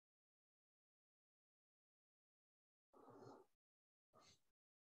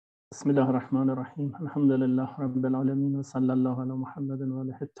بسم الله الرحمن الرحيم الحمد لله رب العالمين وصلى الله على محمد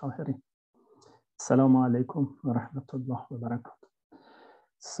وآله الطاهرين. السلام عليكم ورحمة الله وبركاته.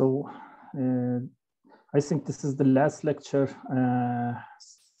 So I think this is the last lecture.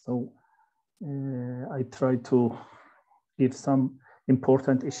 I try to give some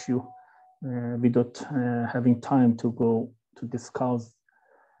important issue without having time to go to discuss,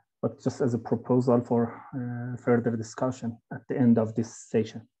 but just as a proposal for further discussion at the end of this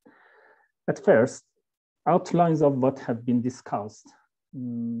session. At first, outlines of what have been discussed.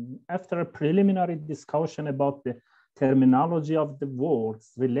 After a preliminary discussion about the terminology of the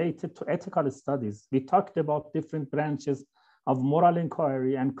words related to ethical studies, we talked about different branches of moral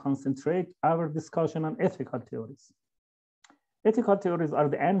inquiry and concentrate our discussion on ethical theories. Ethical theories are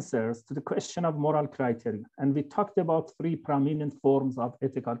the answers to the question of moral criteria, and we talked about three prominent forms of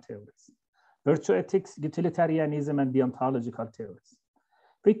ethical theories: virtue ethics, utilitarianism, and deontological theories.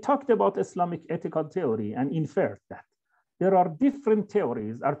 We talked about Islamic ethical theory and inferred that there are different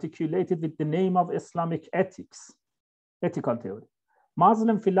theories articulated with the name of Islamic ethical theory.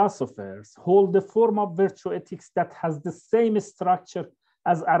 Muslim philosophers hold the form of virtue ethics that has the same structure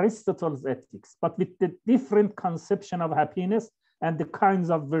as Aristotle's ethics, but with the different conception of happiness and the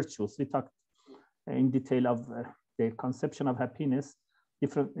kinds of virtues. We talked in detail of the conception of happiness,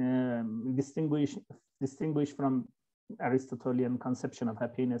 different distinguished from Aristotelian conception of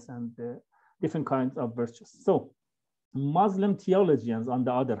happiness and different kinds of virtues. So Muslim theologians, on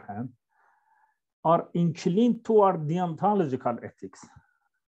the other hand, are inclined toward deontological ethics,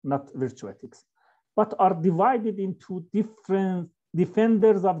 not virtue ethics, but are divided into different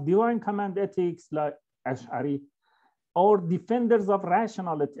defenders of divine command ethics like Ash'ari, or defenders of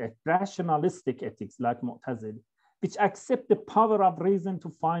rationalistic ethics like Mu'tazili, which accept the power of reason to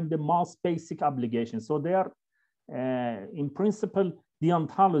find the most basic obligation. So they are in principle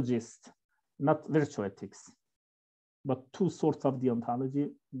deontologists, not virtue ethics, but two sorts of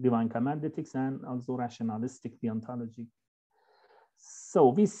deontology: divine command ethics and also rationalistic deontology. So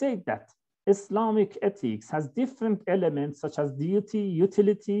we say that Islamic ethics has different elements such as duty,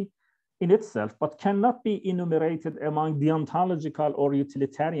 utility in itself, but cannot be enumerated among deontological or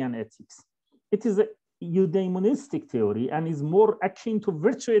utilitarian ethics. It is a eudaimonistic theory and is more akin to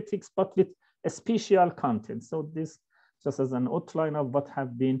virtue ethics, but with a special content. So this just as an outline of what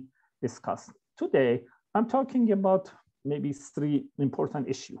have been discussed. Today, I'm talking about maybe three important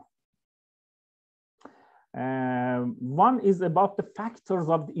issues. One is about the factors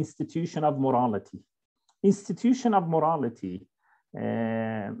of the institution of morality. Institution of morality,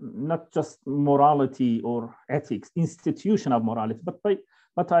 not just morality or ethics, institution of morality, but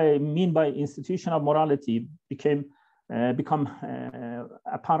what I mean by institution of morality become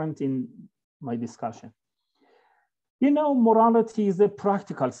apparent in my discussion. You know, morality is a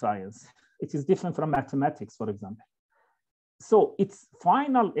practical science. It is different from mathematics, for example. So its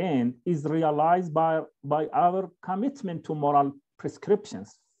final end is realized by our commitment to moral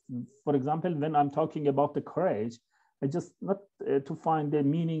prescriptions. For example, when I'm talking about the courage, I just not to find the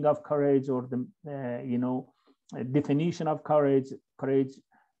meaning of courage or the definition of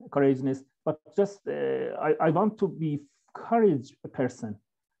courageousness, but just I want to be courage a person.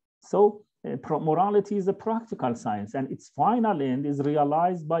 So morality is a practical science, and its final end is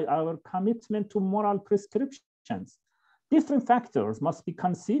realized by our commitment to moral prescriptions. Different factors must be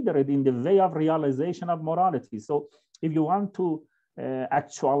considered in the way of realization of morality. So if you want to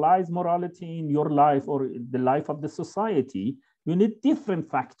actualize morality in your life or the life of the society, you need different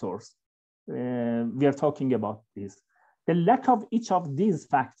factors. We are talking about this. The lack of each of these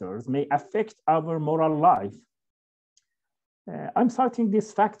factors may affect our moral life. I'm citing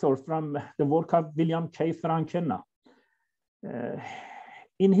this factor from the work of William K. Frankenna.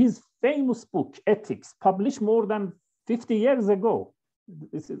 In his famous book, Ethics, published more than 50 years ago.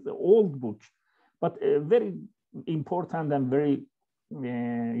 This is an old book, but very important and very,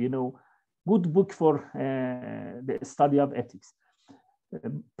 good book for the study of ethics,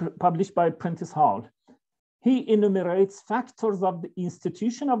 published by Prentice Hall. He enumerates factors of the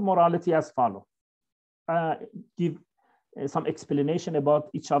institution of morality as follows. Give some explanation about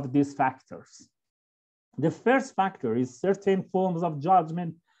each of these factors. The first factor is certain forms of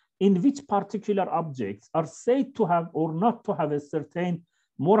judgment in which particular objects are said to have or not to have a certain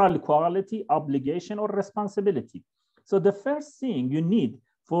moral quality, obligation, or responsibility. So the first thing you need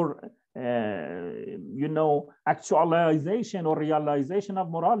for actualization or realization of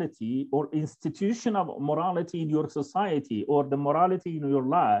morality or institution of morality in your society or the morality in your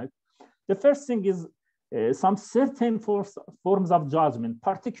life, the first thing is some certain forms of judgment,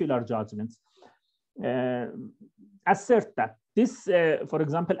 particular judgments, assert that this, for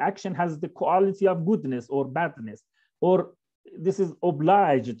example, action has the quality of goodness or badness, or this is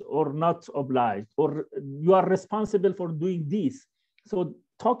obliged or not obliged, or you are responsible for doing this. So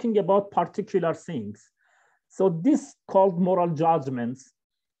talking about particular things. So this called moral judgments,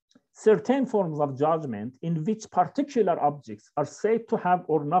 certain forms of judgment in which particular objects are said to have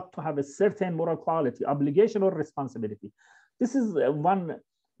or not to have a certain moral quality, obligation, or responsibility. This is one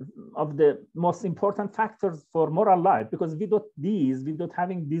of the most important factors for moral life, because without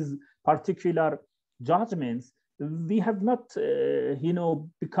having these particular judgments, we have not,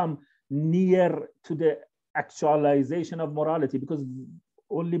 become near to the actualization of morality, because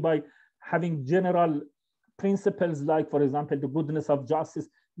only by having general principles like, for example, the goodness of justice,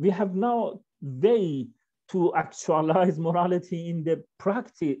 we have no way to actualize morality in the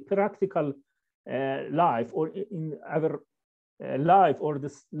practical life, or in our life, or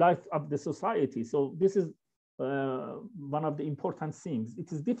this life of the society. So this is one of the important things.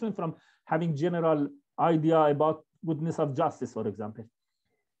 It is different from having general idea about goodness of justice, for example.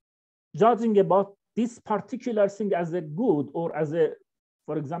 Judging about this particular thing as a good, or as a,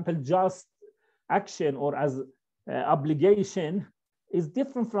 for example, just action, or as obligation, is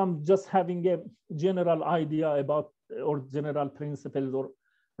different from just having a general idea about, or general principles or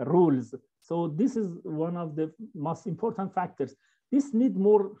rules. So this is one of the most important factors. This need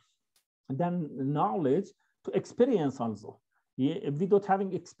more than knowledge to experience also. Without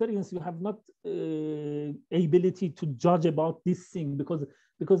having experience, you have not ability to judge about this thing,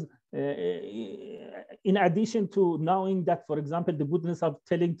 because in addition to knowing that, for example, the goodness of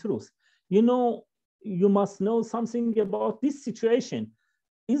telling truth, you must know something about this situation.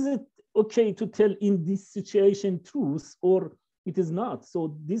 Is it okay to tell in this situation truth, or it is not?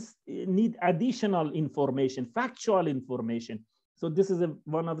 So this need additional information, factual information. So this is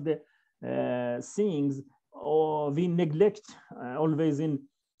one of the things we neglect always in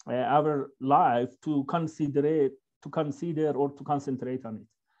our life to consider or to concentrate on it.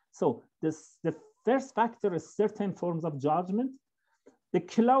 So the first factor is certain forms of judgment. The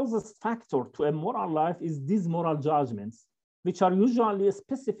closest factor to a moral life is these moral judgments, which are usually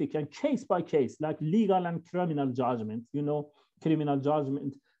specific and case by case, like legal and criminal judgment. Criminal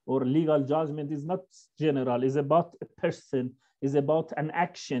judgment or legal judgment is not general, is about a person, is about an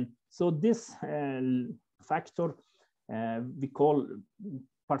action. So this factor we call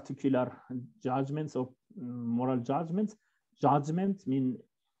particular judgments or moral judgments. Judgment mean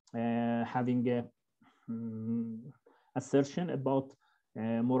having a assertion about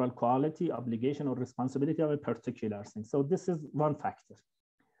moral quality, obligation, or responsibility of a particular thing. So this is one factor.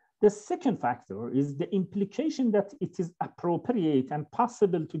 The second factor is the implication that it is appropriate and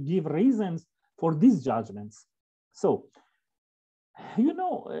possible to give reasons for these judgments. So,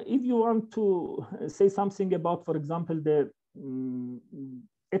 if you want to say something about, for example,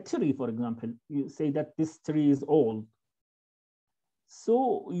 a tree, for example, you say that this tree is old.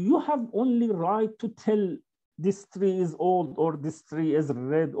 So you have only right to tell this tree is old, or this tree is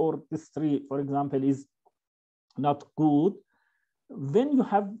red, or this tree, for example, is not good, when you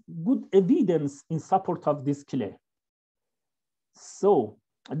have good evidence in support of this claim. So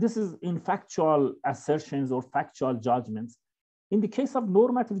this is in factual assertions or factual judgments. In the case of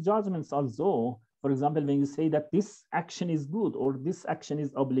normative judgments also, for example, when you say that this action is good or this action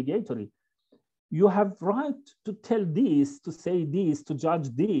is obligatory, you have right to tell this, to say this, to judge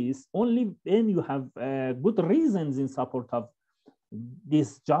this, only when you have good reasons in support of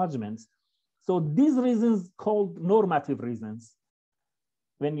these judgments. So these reasons called normative reasons.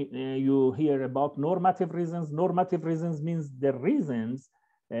 When you hear about normative reasons means the reasons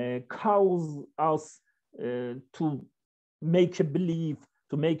cause us to make a belief,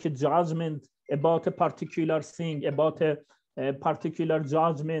 to make a judgment about a particular thing, about a particular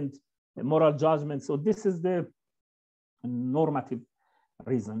judgment, a moral judgment. So this is the normative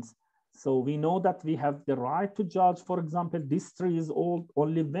reasons. So we know that we have the right to judge, for example, this tree is old,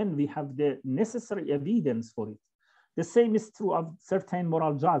 only when we have the necessary evidence for it. The same is true of certain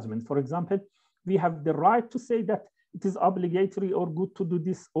moral judgments. For example, we have the right to say that it is obligatory or good to do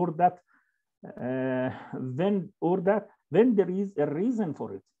this or that, when there is a reason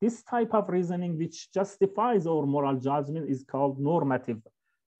for it. This type of reasoning which justifies our moral judgment is called normative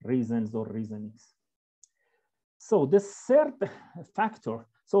reasons or reasonings. So the third factor,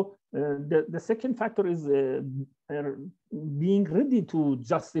 the second factor is being ready to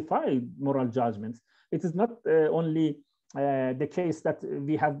justify moral judgments. It is not only the case that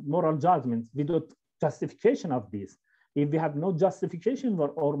we have moral judgments without justification of this. If we have no justification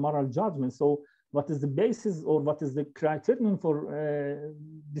for our moral judgment, so what is the basis or what is the criterion for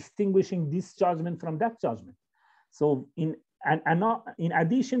distinguishing this judgment from that judgment? So in and not, in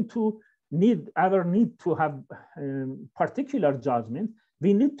addition to need to have particular judgment,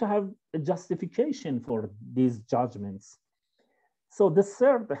 we need to have a justification for these judgments. So the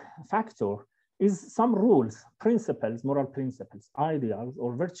third factor is some rules, principles, moral principles, ideals,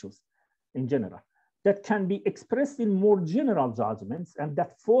 or virtues in general that can be expressed in more general judgments and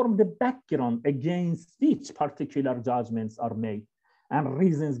that form the background against which particular judgments are made and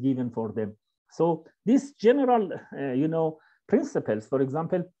reasons given for them. So these general, principles, for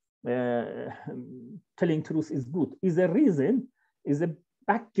example, telling truth is good, is a reason, is a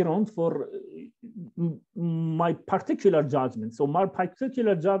background for my particular judgment. So my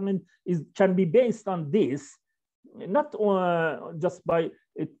particular judgment can be based on this, not just by,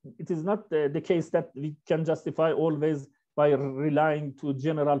 it is not the case that we can justify always by relying to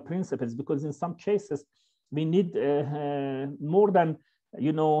general principles, because in some cases we need more than,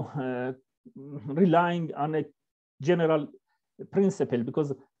 relying on a general principle,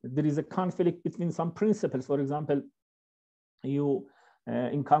 because there is a conflict between some principles. For example, you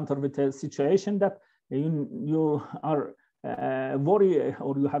encounter with a situation that you are worried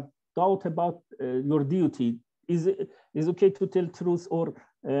or you have doubt about your duty. Is okay to tell truth, or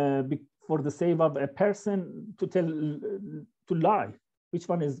for the sake of a person to lie? Which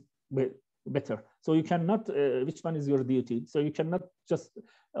one is better? So you cannot, which one is your duty? So you cannot just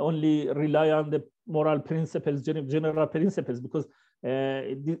only rely on the moral principles, general principles, because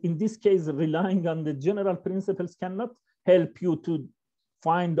in this case, relying on the general principles cannot help you to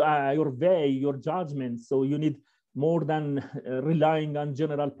find your way, your judgment. So you need more than relying on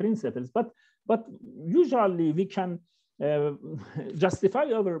general principles. But usually we can justify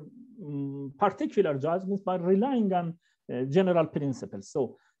our particular judgments by relying on general principles.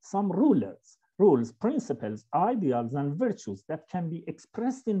 So some rules, principles, ideals, and virtues that can be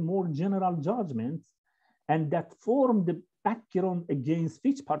expressed in more general judgments and that form the background against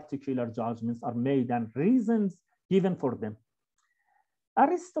which particular judgments are made and reasons given for them.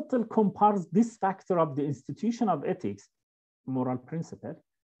 Aristotle compares this factor of the institution of ethics, moral principle,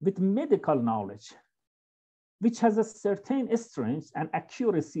 with medical knowledge, which has a certain strength and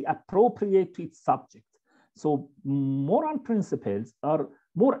accuracy appropriate to its subject. So moral principles are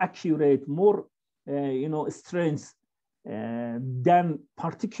more accurate, more strengths than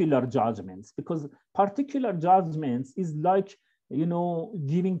particular judgments, because particular judgments is like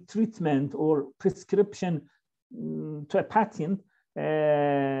giving treatment or prescription to a patient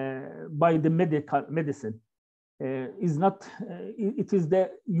by the medicine. Is not, it is the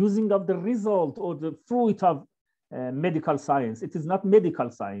using of the result or the fruit of medical science. It is not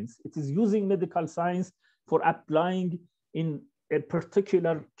medical science. It is using medical science for applying in a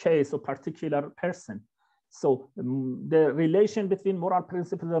particular case or particular person. So the relation between moral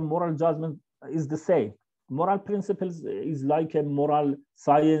principles and moral judgment is the same. Moral principles is like a moral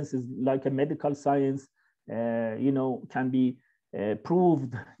science, is like a medical science, can be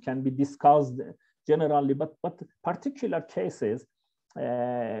proved, can be discussed generally, but particular cases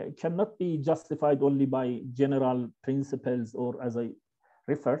cannot be justified only by general principles, or as I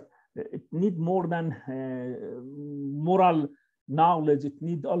referred, it need more than moral knowledge. It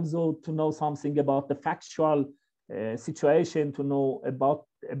need also to know something about the factual situation, to know about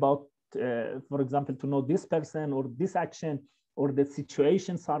for example, to know this person or this action or the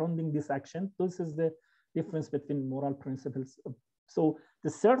situation surrounding this action. This is the difference between moral principles. So the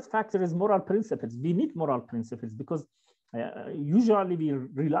third factor is moral principles. We need moral principles because usually we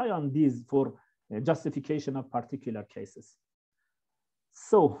rely on these for justification of particular cases.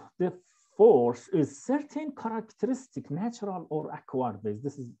 So the fourth is certain characteristic, natural or acquired based.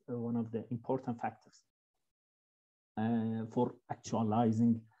 This is one of the important factors for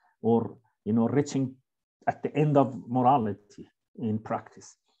actualizing or reaching at the end of morality in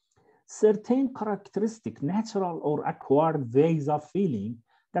practice. Certain characteristic, natural or acquired ways of feeling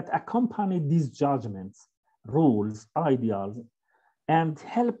that accompany these judgments, rules, ideals, and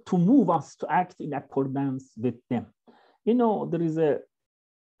help to move us to act in accordance with them. There is a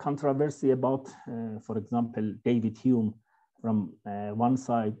controversy about, for example, David Hume from one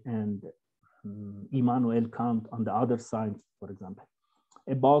side and Immanuel Kant on the other side, for example,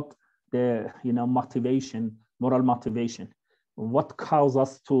 about the motivation, moral motivation. What causes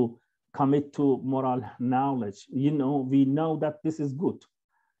us to commit to moral knowledge? We know that this is good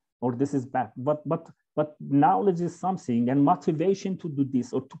or this is bad, but knowledge is something, and motivation to do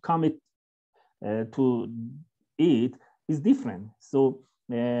this or to commit to it is different. So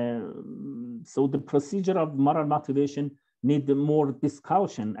the procedure of moral motivation need more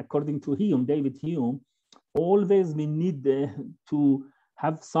discussion. According to Hume, David Hume, always we need to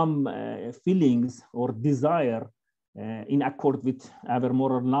have some feelings or desire in accord with our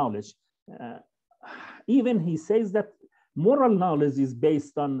moral knowledge. Even he says that moral knowledge is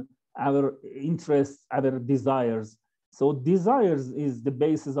based on our interests, our desires. So desires is the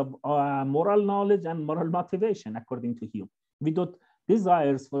basis of moral knowledge and moral motivation, according to him. Without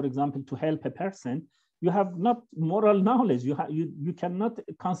desires, for example, to help a person, you have not moral knowledge. You cannot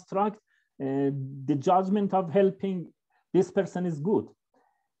construct the judgment of helping this person is good.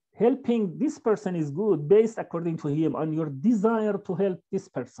 Helping this person is good based, according to him, on your desire to help this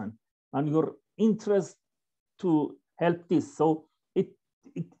person, on your interest to help this. So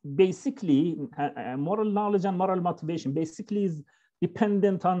it basically, moral knowledge and moral motivation basically is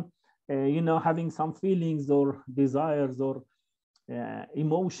dependent on, having some feelings or desires or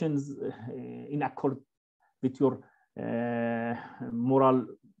emotions in accord with your moral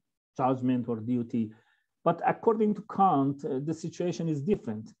judgment or duty. But according to Kant, the situation is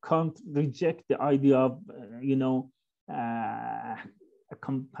different. Kant rejects the idea of,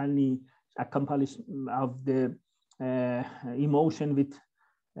 accomplishment of the emotion with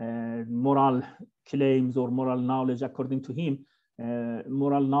moral claims or moral knowledge. According to him,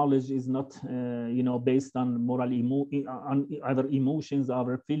 moral knowledge is not, based on on other emotions,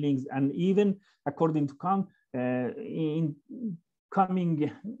 our feelings, and even according to Kant, in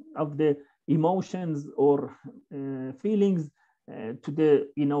coming of the emotions or feelings to the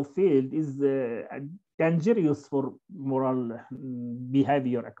field is dangerous for moral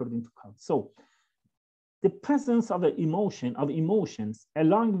behavior, according to Kant. So the presence of emotions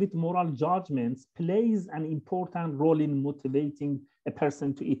along with moral judgments plays an important role in motivating a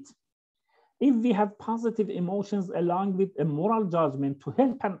person to it. If we have positive emotions along with a moral judgment to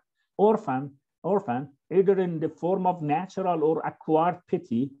help an orphan, either in the form of natural or acquired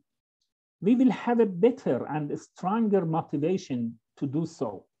pity, we will have a better and a stronger motivation to do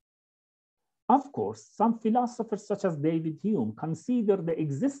so. Of course, some philosophers such as David Hume consider the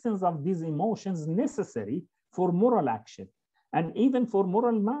existence of these emotions necessary for moral action and even for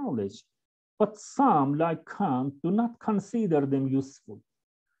moral knowledge, but some, like Kant, do not consider them useful.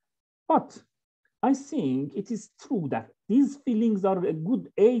 But I think it is true that these feelings are a good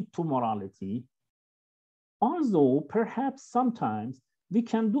aid to morality, although perhaps sometimes we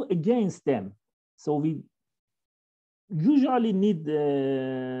can do against them. So we usually need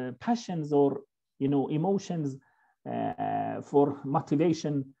passions or emotions for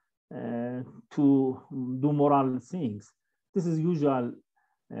motivation to do moral things. This is usual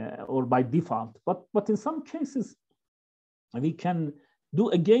or by default. But in some cases, we can do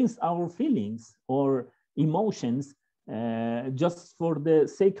against our feelings or emotions just for the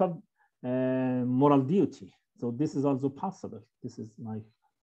sake of moral duty. So this is also possible. This is my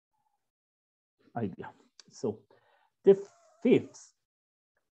idea. So the fifth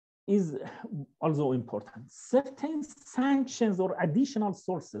is also important. Certain sanctions or additional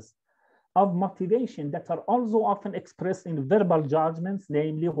sources of motivation that are also often expressed in verbal judgments,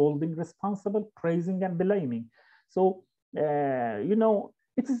 namely holding responsible, praising, and blaming. So,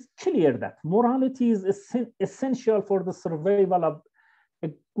 it is clear that morality is essential for the survival of a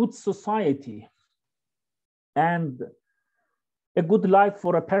good society and a good life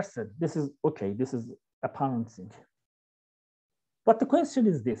for a person. This is okay, this is apparent thing. But the question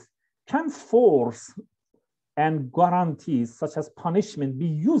is this: can force and guarantees such as punishment be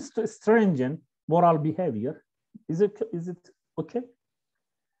used to strengthen moral behavior? Is it okay?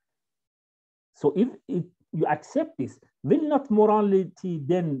 So if you accept this, will not morality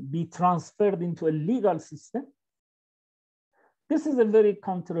then be transferred into a legal system? This is a very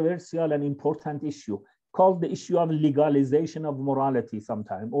controversial and important issue called the issue of legalization of morality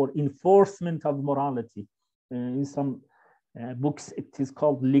sometimes, or enforcement of morality. In some books, it is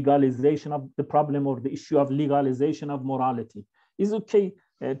called legalization of the problem or the issue of legalization of morality. Is it okay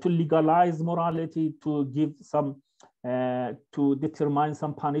to legalize morality, to give some, to determine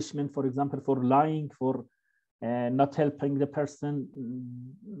some punishment, for example, for lying, for not helping the person,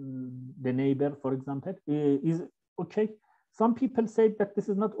 the neighbor, for example? Is it okay? Some people say that this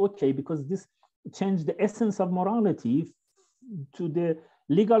is not okay because this changed the essence of morality to the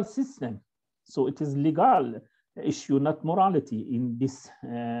legal system. So it is legal issue, not morality in this,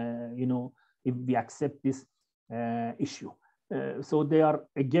 if we accept this issue. So they are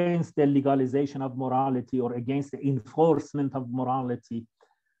against the legalization of morality or against the enforcement of morality.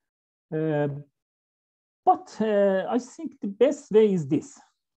 But I think the best way is this.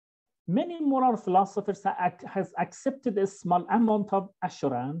 Many moral philosophers has accepted a small amount of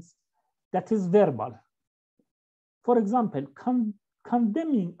assurance that is verbal. For example,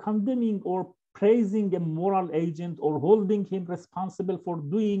 condemning or praising a moral agent or holding him responsible for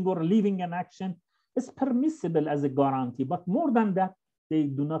doing or leaving an action is permissible as a guarantee, but more than that, they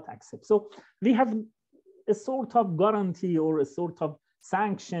do not accept. So we have a sort of guarantee or a sort of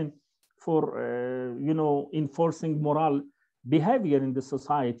sanction for enforcing moral behavior in the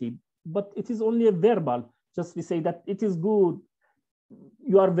society, but it is only a verbal. Just we say that it is good,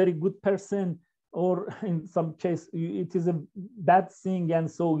 you are a very good person, or in some case it is a bad thing, and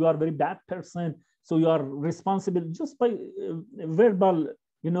so you are a very bad person, so you are responsible, just by verbal,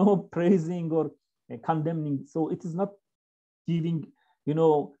 praising or condemning. So it is not giving,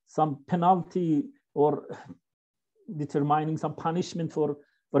 some penalty or determining some punishment for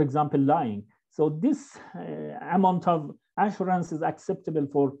example, lying. So this amount of assurance is acceptable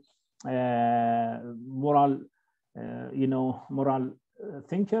for moral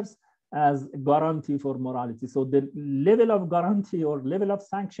thinkers as a guarantee for morality. So the level of guarantee or level of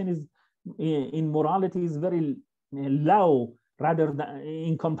sanction is in morality is very low, rather than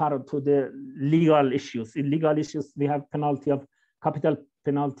in comparison to the legal issues. In legal issues, we have penalty of capital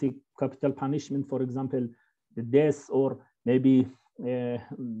penalty, capital punishment, for example, the death, or maybe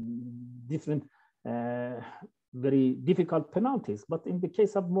different very difficult penalties. But in the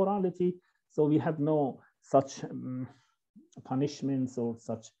case of morality, so we have no such punishments or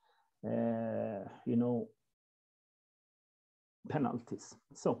such penalties.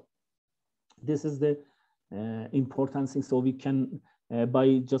 So this is the important thing. So we can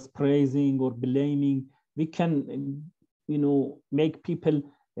by just praising or blaming, we can make people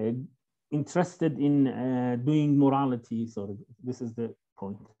interested in doing morality. So this is the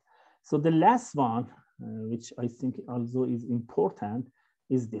point. So the last one, which I think also is important,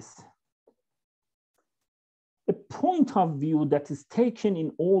 is this: a point of view that is taken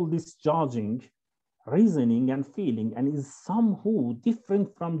in all this judging, reasoning, and feeling, and is somehow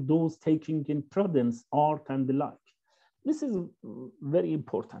different from those taken in prudence, art, and the like. This is very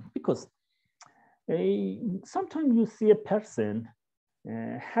important, because sometimes you see a person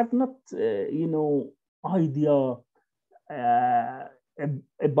have not, idea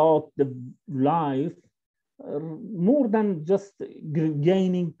about the life more than just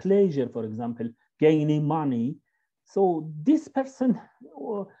gaining pleasure, for example, gaining money. So this person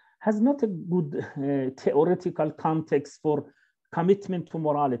has not a good theoretical context for commitment to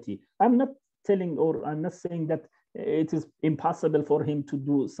morality. I'm not telling, or I'm not saying that it is impossible for him to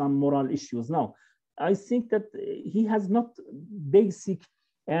do some moral issues. No, I think that he has not basic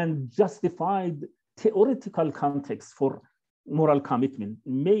and justified theoretical context for moral commitment.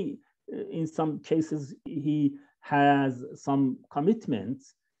 May, in some cases, he has some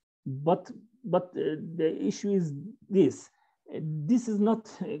commitments, but the issue is this: this is not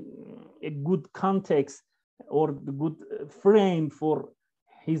a good context or the good frame for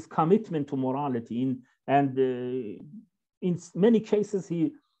his commitment to morality. And in many cases,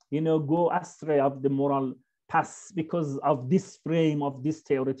 he go astray of the moral path because of this frame of this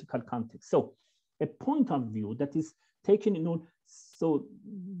theoretical context. So a point of view that is taken in all, so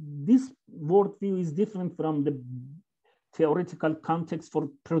this worldview is different from the theoretical context for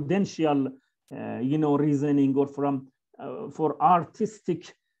prudential reasoning, or from for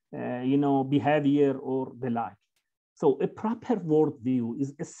artistic behavior or the like. So a proper worldview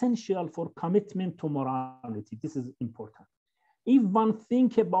is essential for commitment to morality. This is important. If one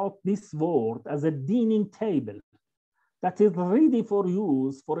think about this world as a dining table that is ready for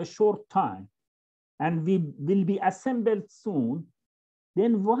use for a short time and we will be assembled soon,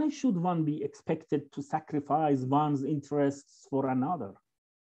 then why should one be expected to sacrifice one's interests for another?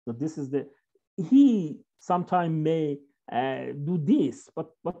 So this is he sometimes may do this,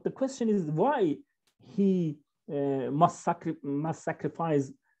 but the question is why he must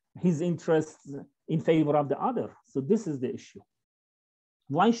sacrifice his interests in favor of the other. So this is the issue.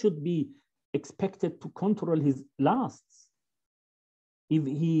 Why should be expected to control his lusts if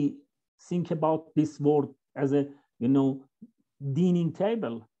he think about this world as a dining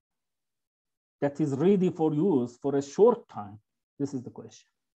table that is ready for use for a short time? This is the question.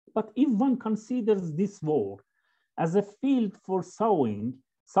 But if one considers this world as a field for sowing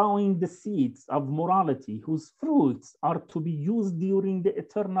the seeds of morality, whose fruits are to be used during the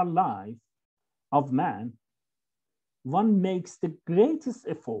eternal life of man, one makes the greatest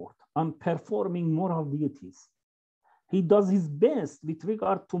effort on performing moral duties. He does his best with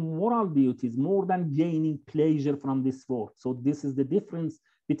regard to moral duties more than gaining pleasure from this world. So this is the difference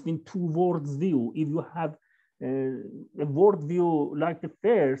between two worlds view. If you have a world view like the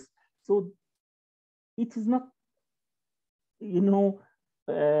first, so it is not,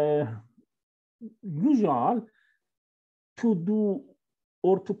 usual to do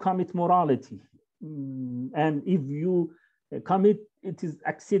or to commit morality. And if you commit, it is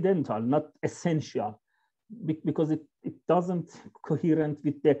accidental, not essential, because it doesn't coherent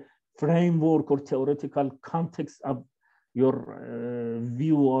with the framework or theoretical context of your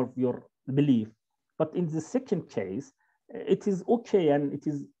view or your belief. But in the second case, it is okay and it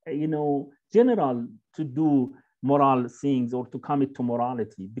is, general to do moral things or to commit to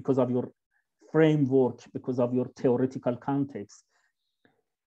morality because of your framework, because of your theoretical context.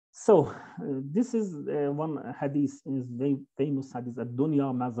 So this is one hadith, is very famous hadith,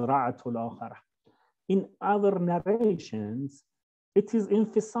 ad-dunya mazra'atul akhirah. In other narrations, it is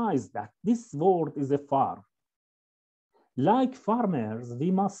emphasized that this world is a farm. Like farmers,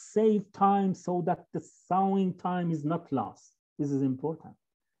 we must save time so that the sowing time is not lost. This is important.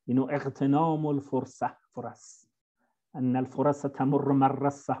 اغتنام الفرصة فرص. أن الفرص تمر مر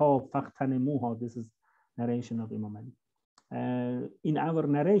السحاب فاغتنموها. This is narration of Imam Ali. In our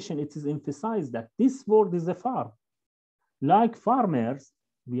narration, it is emphasized that this world is a farm. Like farmers,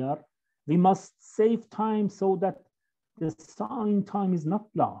 we must save time so that the sowing time is not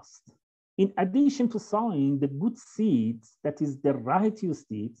lost. In addition to sowing the good seeds, that is the righteous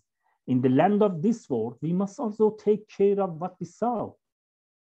seeds, in the land of this world, we must also take care of what we sow.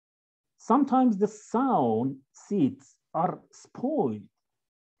 Sometimes the sown seeds are spoiled.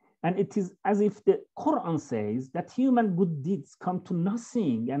 And it is as if the Quran says that human good deeds come to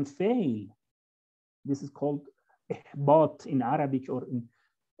nothing and fail. This is called ihbat in Arabic, or in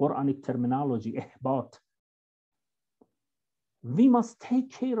Quranic terminology, ihbat. We must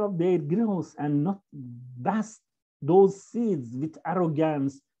take care of their growth and not waste those seeds with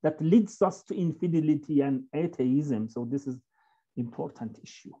arrogance that leads us to infidelity and atheism. So this is important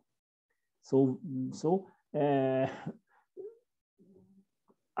issue. So I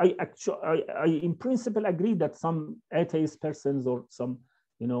in principle agree that some atheist persons or some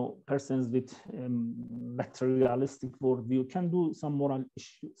persons with materialistic worldview can do some moral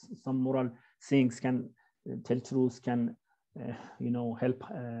issues, some moral things, can tell truth, can help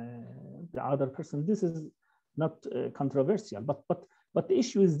the other person. This is not controversial, but the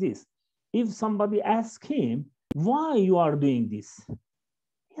issue is this: if somebody asks him why you are doing this,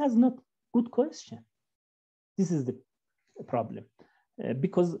 he has not good question. This is the problem.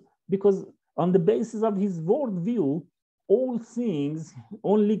 Because on the basis of his worldview, all things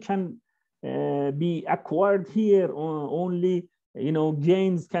only can be acquired here, or only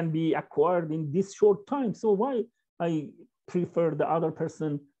gains can be acquired in this short time. So why I prefer the other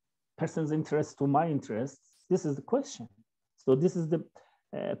person's interest to my interests? This is the question. So this is the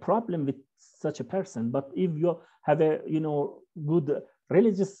problem with such a person. But if you have a good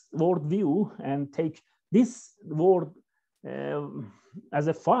religious worldview and take this world as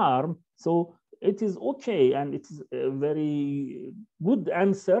a farm, so it is okay, and it is a very good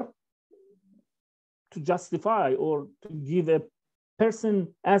answer to justify or to give a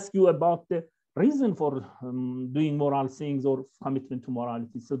person ask you about the reason for doing moral things or commitment to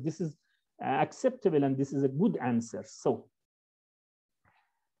morality. So this is acceptable and this is a good answer. So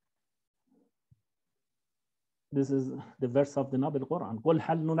this is the verse of the Noble Quran. قُلْ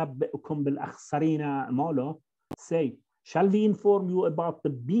هَلْ نُنَبِّئُكُمْ بِالْأَخْسَرِينَ أَعْمَالًا. Say, shall we inform you about the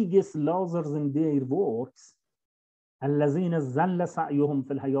biggest losers in their works? الَّذِينَ زَلَّ سَعْيُهُمْ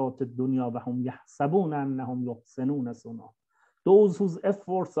فِي الْحَيَاةِ الدُّنْيَا وَهُمْ يَحْسَبُونَ أَنَّهُمْ يُحْسِنُونَ صُنْعًا. Those whose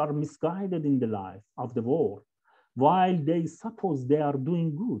efforts are misguided in the life of the world, while they suppose they are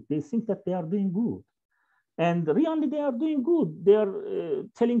doing good. They think that they are doing good. And really they are doing good. They are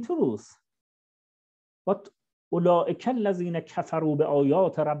telling truth. But أولئك الذين كفروا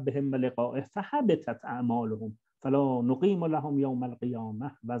بآيات ربهم ولقائه فحبطت أعمالهم فلا نقيم لهم يوم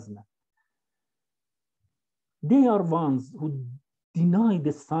القيامة وزنا. They are ones who deny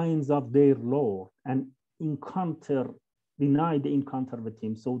the signs of their Lord and deny the encounter with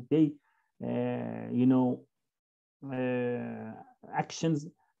him. So they, actions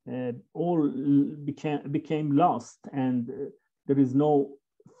all became lost, and there is no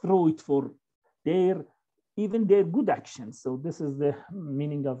fruit for even their good actions. So this is the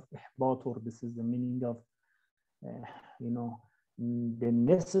meaning of ihbat, or this is the meaning of the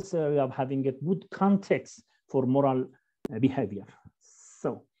necessary of having a good context for moral behavior.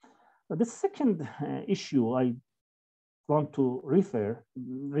 So the second issue I want to refer,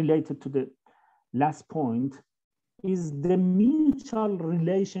 related to the last point, is the mutual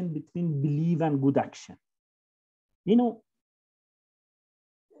relation between belief and good action.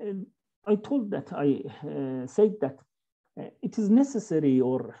 I told that I said that it is necessary,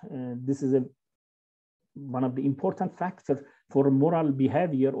 or this is one of the important factors for moral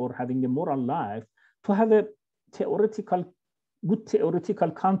behavior or having a moral life, to have a good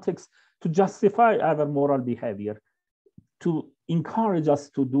theoretical context to justify our moral behavior. to encourage us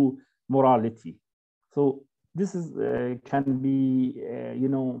to do morality. So this is can be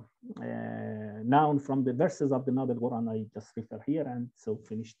known from the verses of the Noble Quran. I just refer here and so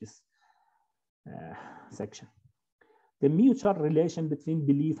finish this section. The mutual relation between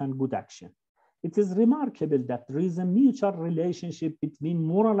belief and good action. It is remarkable that there is a mutual relationship between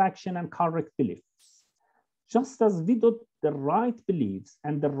moral action and correct beliefs. Just as without the right beliefs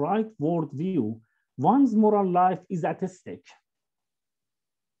and the right worldview, one's moral life is at stake.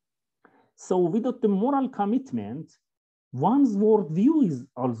 So without the moral commitment, one's worldview is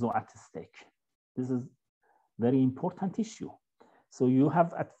also at stake. This is a very important issue. So you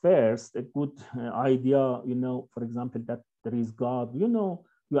have at first a good idea, for example, that there is God, you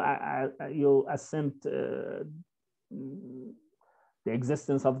assent the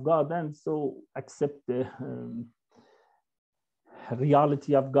existence of God, and so accept the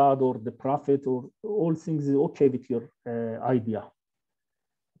reality of God or the prophet or all things is okay with your idea.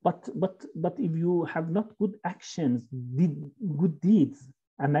 But if you have not good actions, good deeds,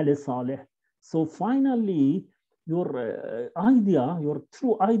 amal saleh, so finally your idea, your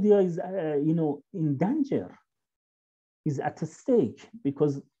true idea is in danger, is at stake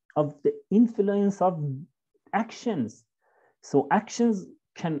because of the influence of actions. So actions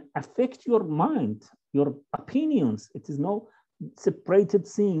can affect your mind, your opinions. It is no separated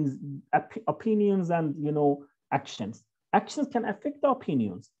things, opinions and actions. Actions can affect the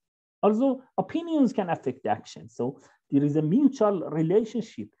opinions. Also, opinions can affect the actions. So there is a mutual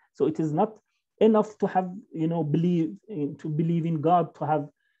relationship. So it is not enough to have, believe in God, to have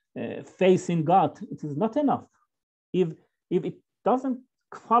faith in God. It is not enough. If it doesn't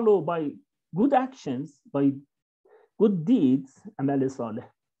follow by good actions, by good deeds, amal saleh,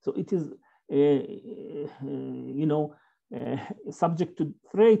 so it is, subject to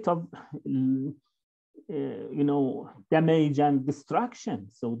threat of damage and destruction.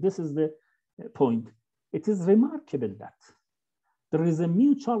 So this is the point. It is remarkable that there is a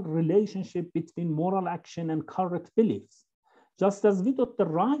mutual relationship between moral action and correct beliefs. Just as without the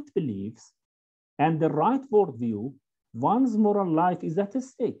right beliefs and the right worldview, one's moral life is at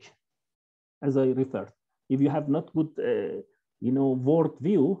stake, as I referred. If you have not good,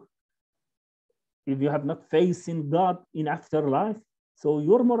 worldview, if you have not faith in God in afterlife, so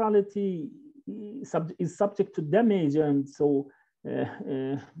your morality is subject to damage, and so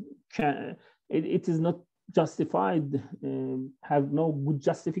it is not justified, have no good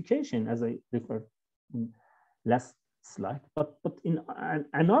justification, as I referred in last slide. But in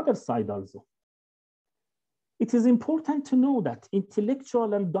another side also, it is important to know that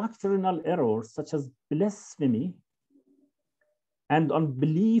intellectual and doctrinal errors such as blasphemy and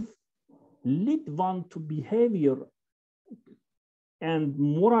unbelief lead one to behavior and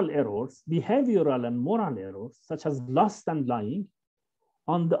moral errors, behavioral and moral errors, such as lust and lying.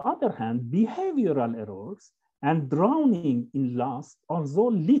 On the other hand, behavioral errors and drowning in lust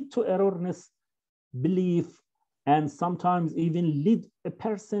also lead to erroneous belief and sometimes even lead a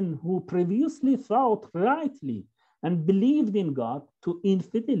person who previously thought rightly and believed in God to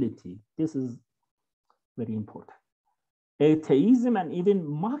infidelity. This is very important. Atheism and even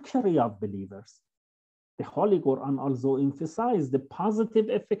mockery of believers. The Holy Quran also emphasized the positive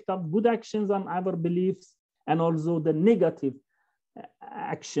effect of good actions on our beliefs and also the negative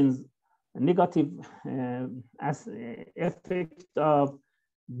actions, negative effect of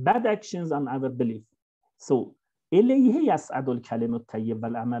bad actions on our belief. So, إليه يسعد الكلم الطيب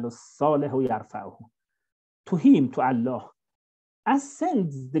والعمل الصالح يرفعه. To him, to Allah,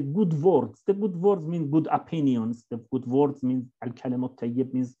 ascends the good words. The good words mean good opinions. The good words mean al-kalim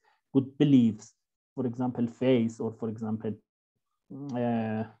al-tayyib means good beliefs. For example, faith, or for example,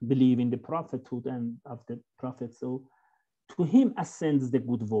 believe in the prophethood and of the prophet. So to him ascends the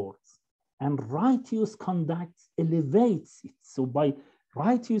good words, and righteous conduct elevates it. So by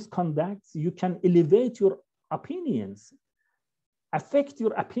righteous conduct, you can elevate your opinions, affect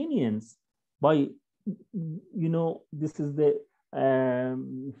your opinions by, this is the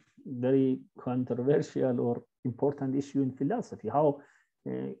very controversial or important issue in philosophy, how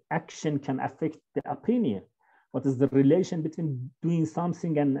action can affect the opinion. What is the relation between doing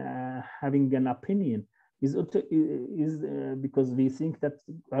something and having an opinion? Is because we think that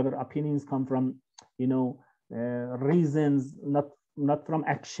our opinions come from, reasons, not from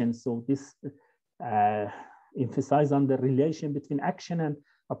action. So this emphasize on the relation between action and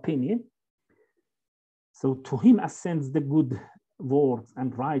opinion. So to him ascends the good words,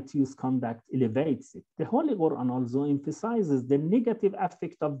 and righteous conduct elevates it. The Holy Quran also emphasizes the negative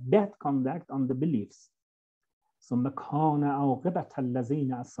effect of bad conduct on the beliefs. ثم كان عاقبة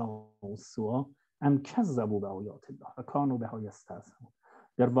الذين أساءوا السوء أم كذبوا بآيات الله فكانوا بها يستهزئون.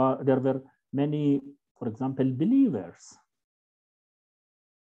 There were many, for example, believers,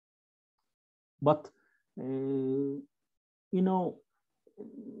 but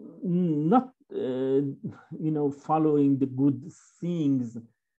not following the good things,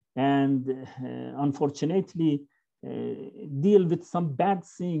 and unfortunately deal with some bad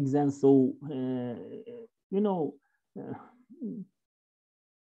things, and so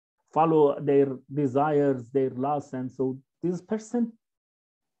follow their desires, their lusts, and so this person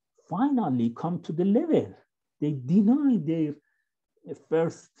finally come to the level they deny their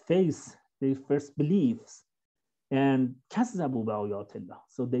first faith, their first beliefs, and كذبوا بآيات الله.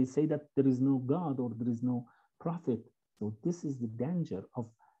 So they say that there is no God or there is no prophet. So this is the danger of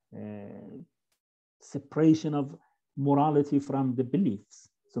separation of morality from the beliefs.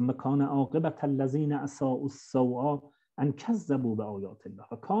 ثم كان عاقبة الذين أساءوا السوء أن كذبوا بآيات الله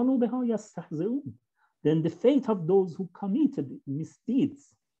فكانوا بها يستهزئون. Then the fate of those who committed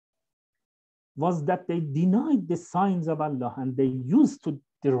misdeeds was that they denied the signs of Allah and they used to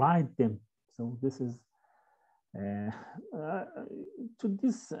deride them. So this is to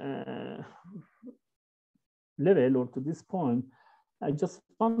this level or to this point, I just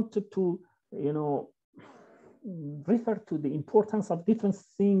wanted to, refer to the importance of different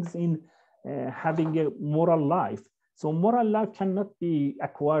things in having a moral life. So moral life cannot be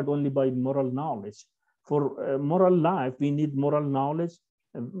acquired only by moral knowledge. For moral life, we need moral knowledge,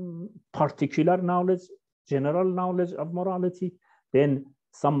 particular knowledge, general knowledge of morality, then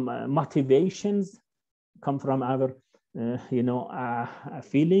some motivations come from our,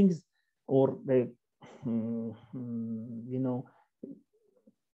 feelings, or the,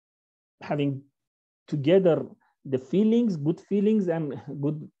 having together the feelings, good feelings and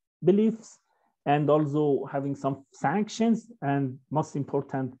good beliefs, and also having some sanctions, and most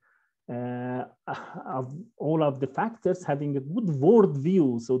important of all of the factors, having a good world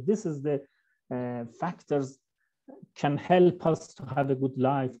view. So this is the factors can help us to have a good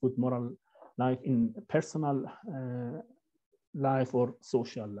life, good moral life in personal life or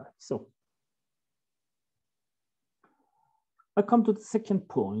social life. So I come to the second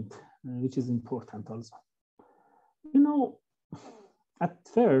point, which is important also. At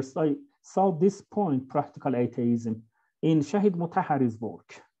first I saw this point, practical atheism, in Shahid Mutahari's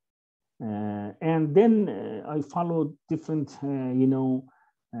work. And then I followed different,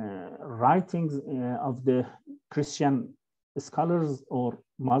 writings of the Christian scholars or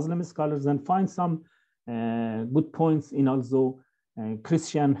Muslim scholars, and find some good points in also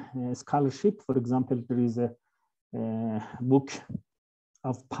Christian scholarship. For example, there is a book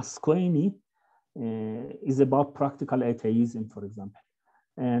of Pasquini is about practical atheism, for example.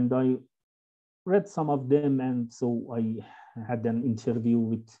 And I read some of them, and so I had an interview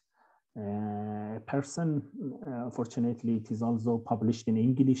with a person. Fortunately, it is also published in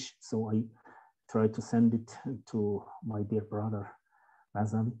English, so I tried to send it to my dear brother,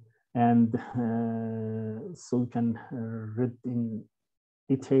 Razan. And so you can read in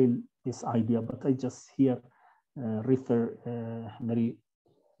detail this idea, but I just here refer very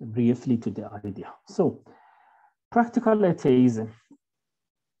briefly to the idea. So, practical atheism.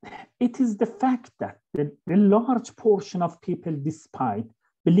 It is the fact that the large portion of people, despite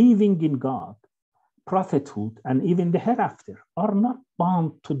believing in God, prophethood, and even the hereafter, are not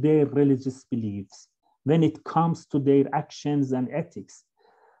bound to their religious beliefs when it comes to their actions and ethics,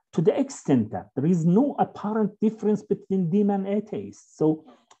 to the extent that there is no apparent difference between them and atheists. So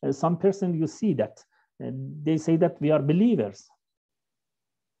some person, you see that they say that we are believers.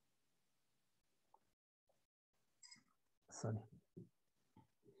 Sorry.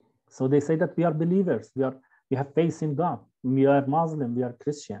 So they say that we are believers, we have faith in God, we are Muslim, we are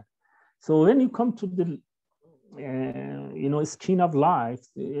Christian. So when you come to the skin of life,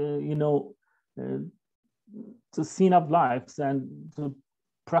 to scene of lives and to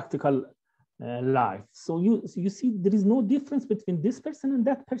practical life. So you see there is no difference between this person and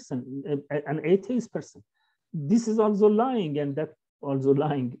that person, an atheist person. This is also lying and that also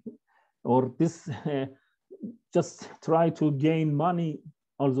lying, or this just try to gain money,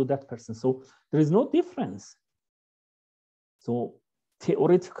 also that person. So there is no difference. So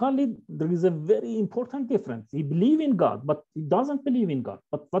theoretically, there is a very important difference. He believes in God, but he doesn't believe in God.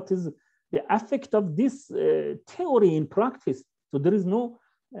 But what is the effect of this theory in practice? So there is no,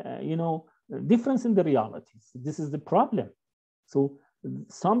 difference in the realities. This is the problem. So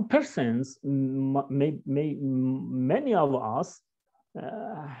some persons, many of us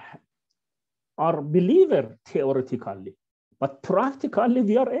are believer theoretically, but practically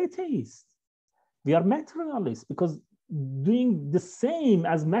we are atheists. We are materialists because doing the same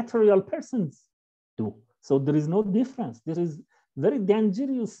as material persons. do. So there is no difference. There is very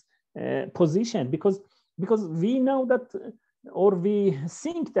dangerous position because we know that, or we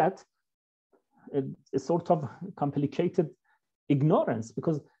think that a sort of complicated ignorance,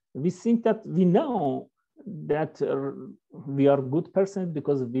 because we think that we know that we are good persons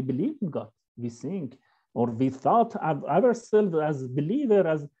because we believe in God. We think, or we thought of ourselves as believer,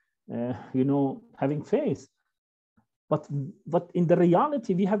 as having faith. But in the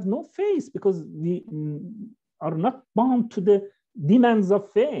reality, we have no faith because we are not bound to the demands of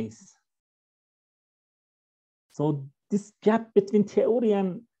faith. So this gap between theory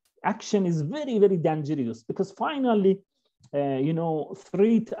and action is very, very dangerous, because finally,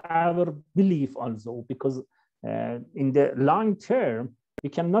 threat our belief also, because in the long term, we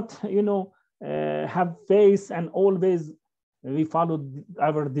cannot, have faith and always we follow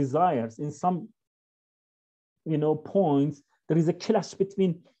our desires. In some, points, there is a clash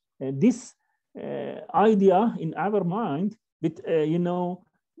between this idea in our mind with,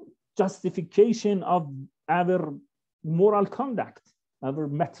 justification of our moral conduct, our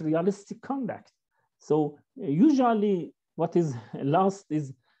materialistic conduct. So usually what is lost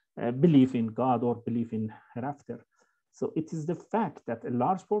is belief in God or belief in hereafter. So it is the fact that a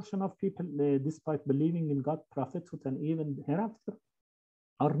large portion of people, despite believing in God, prophethood, and even hereafter,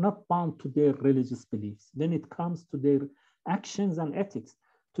 are not bound to their religious beliefs when it comes to their actions and ethics,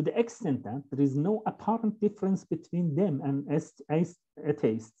 to the extent that there is no apparent difference between them and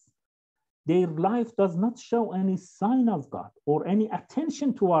atheists. Their life does not show any sign of God or any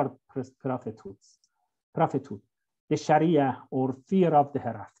attention toward prophethood, the Sharia, or fear of the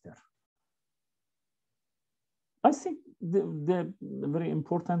hereafter. I think the very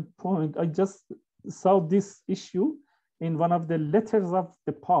important point, I just saw this issue in one of the letters of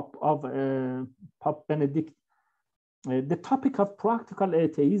the Pope, of Pope Benedict. The topic of practical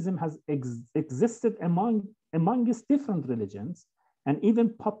atheism has existed amongst different religions, and even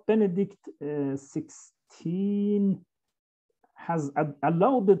Pope Benedict XVI has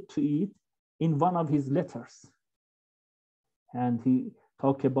alluded to it in one of his letters. And he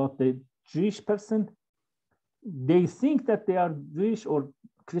talked about the Jewish person. They think that they are Jewish, or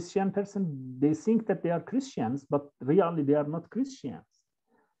Christian person, they think that they are Christians, but really they are not Christians.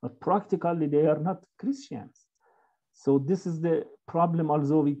 But practically they are not Christians. So this is the problem.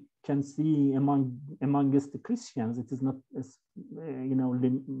 Also, we can see amongst the Christians, it is not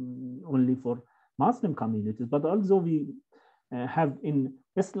only for Muslim communities, but also we have in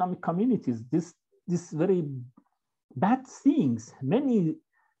Islamic communities this very bad things. Many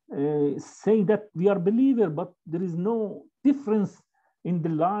say that we are believer, but there is no difference in the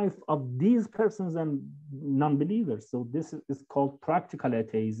life of these persons and non-believers. So this is called practical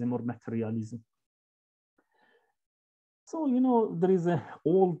atheism or materialism. So, there is an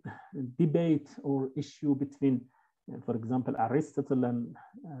old debate or issue between, for example, Aristotle and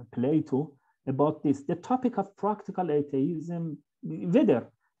Plato about this. The topic of practical atheism, whether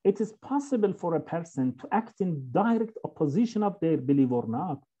it is possible for a person to act in direct opposition of their belief or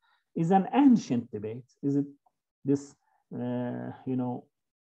not, is an ancient debate. Is it this,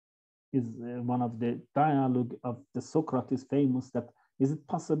 is one of the dialogue of the Socrates famous, that is it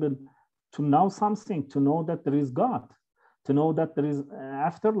possible to know something, to know that there is God, to know that there is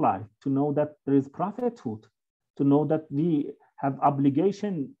afterlife, to know that there is prophethood, to know that we have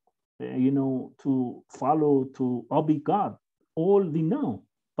obligation, to follow, to obey God. All we know,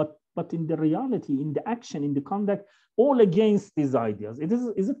 but in the reality, in the action, in the conduct, all against these ideas.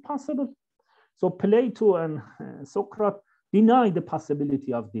 Is it possible? So Plato and Socrates deny the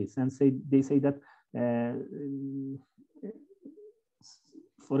possibility of this, and they say that,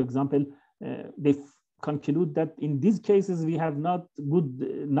 for example, they conclude that in these cases we have not good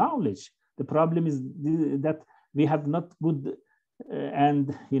knowledge. The problem is that we have not good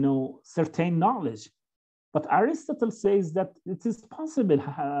and certain knowledge. But Aristotle says that it is possible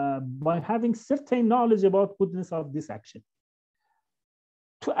by having certain knowledge about goodness of this action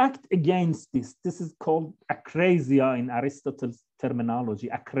to act against this. This is called akrasia in Aristotle's terminology,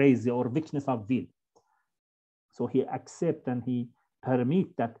 akrasia, or weakness of will. So he accepts and he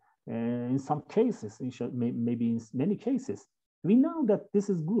permits that in some cases, maybe in many cases, we know that this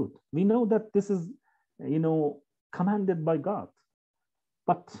is good. We know that this is, commanded by God.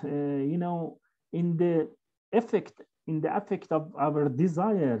 But, in the effect of our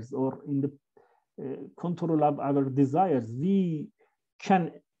desires, or in the control of our desires, we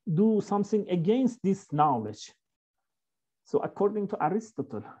can do something against this knowledge. So according to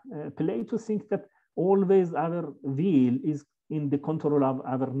Aristotle, Plato thinks that always our will is in the control of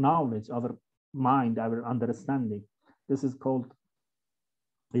our knowledge, our mind, our understanding. This is called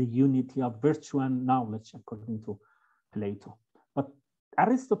a unity of virtue and knowledge, according to Plato. But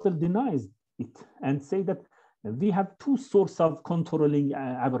Aristotle denies it and say that we have two sources of controlling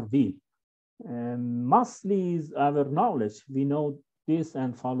our will. Mostly is our knowledge. We know this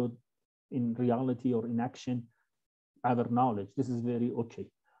and follow in reality or in action our knowledge. This is very okay.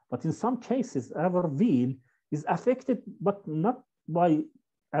 But in some cases, our will is affected, but not by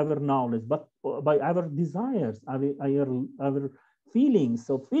our knowledge, but by our desires, our feelings.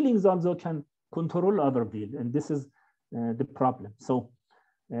 So feelings also can control our will, and this is the problem. So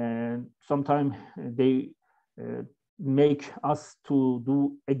sometimes they make us to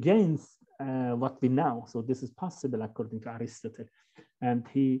do against what we know. So this is possible according to Aristotle, and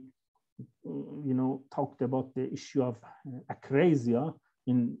he, talked about the issue of acrasia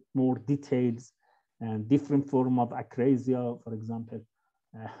in more details and different form of acrasia. For example,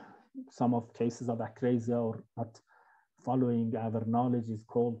 some of cases of acrasia or not following our knowledge is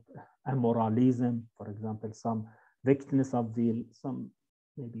called amoralism. For example, some weakness of will, some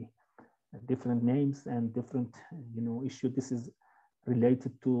maybe different names and different issue. This is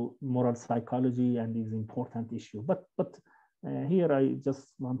related to moral psychology and is important issue. But here I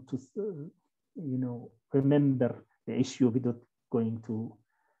just want to remember the issue without going to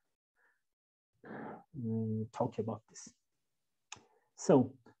talk about this.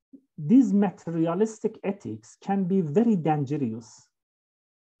 So these materialistic ethics can be very dangerous.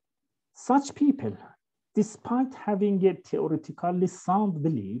 Such people, despite having a theoretically sound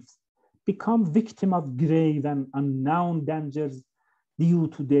beliefs, become victim of grave and unknown dangers due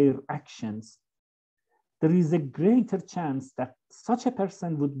to their actions. There is a greater chance that such a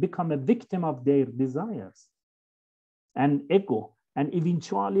person would become a victim of their desires and ego, and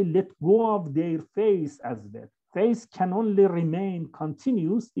eventually let go of their faith as well. Faith can only remain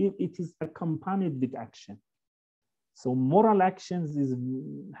continuous if it is accompanied with action. So moral actions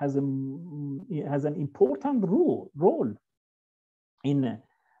has an important role in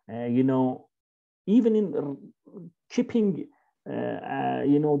even in keeping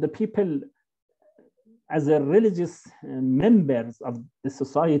the people as a religious members of the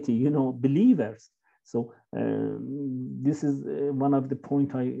society, believers. So this is one of the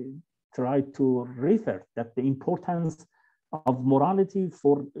points I try to refer, that the importance of morality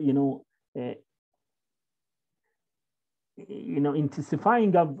for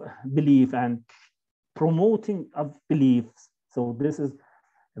intensifying of belief and promoting of beliefs. So this is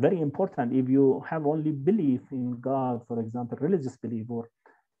very important. If you have only belief in God, for example, religious belief or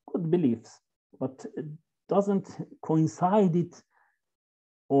good beliefs, but it doesn't coincide it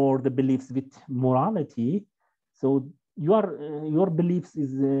or the beliefs with morality, so your beliefs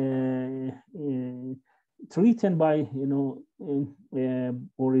is threatened by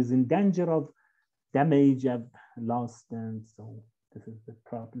or is in danger of damage and loss, and so this is the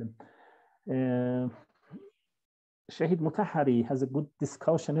problem. Shahid Mutahari has a good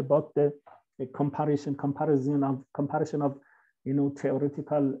discussion about the comparison of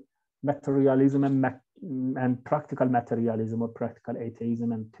theoretical materialism and practical materialism, or practical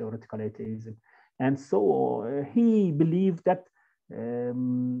atheism and theoretical atheism. And so he believed that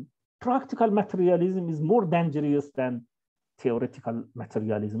practical materialism is more dangerous than theoretical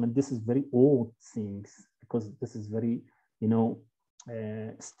materialism. And this is very odd things, because this is very,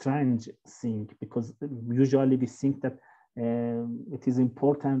 strange thing, because usually we think that it is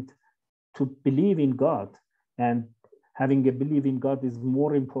important to believe in God, and having a belief in God is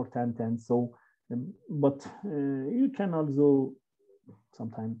more important. And so, but you can also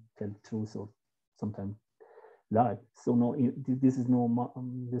sometimes tell truth or sometimes lie. So no, this is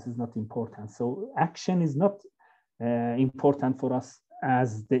not important. So action is not important for us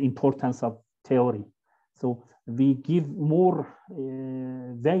as the importance of theory. So we give more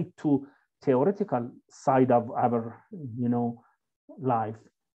weight to theoretical side of our life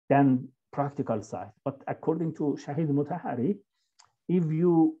than practical side. But according to Shahid Mutahari, if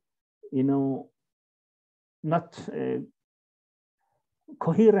you not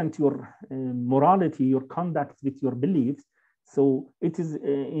coherent your morality, your conduct with your beliefs, so it is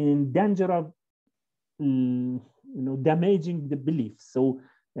in danger of damaging the beliefs. So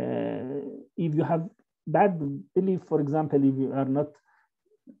if you have bad belief, for example, if you are not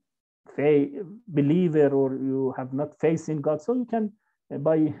believer or you have not faith in God, so you can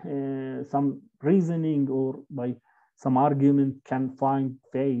by some reasoning or by some argument can find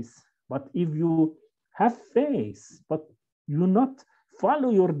faith. But if you have faith but you not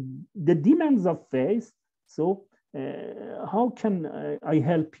follow the demands of faith, so how can I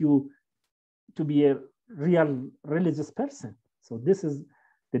help you to be a real religious person? So this is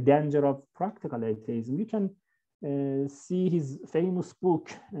the danger of practical atheism. You can see his famous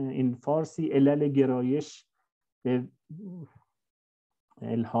book in Farsi, علل گرایش به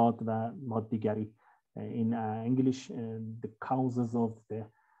الحاد و مادیگری. In English, the causes of the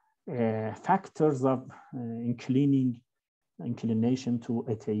factors of inclination to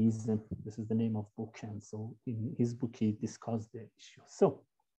atheism. This is the name of book, and so in his book he discussed the issue. So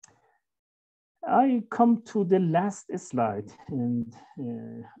I come to the last slide, and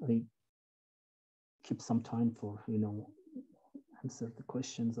I keep some time for answer the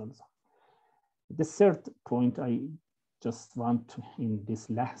questions also. The third point I just want to, in this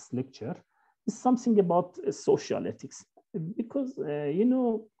last lecture, is something about social ethics, because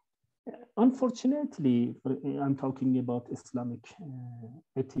unfortunately, I'm talking about Islamic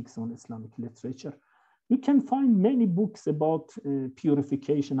ethics on Islamic literature. You can find many books about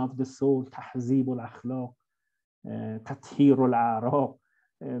purification of the soul, tahzib al-akhlaq, tathhir al-a'raq,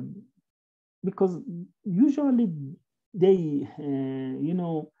 because usually they,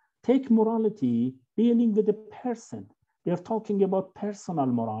 take morality dealing with a person. They are talking about personal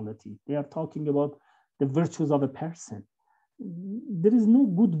morality. They are talking about the virtues of a person. There is no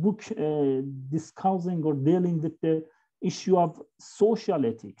good book discussing or dealing with the issue of social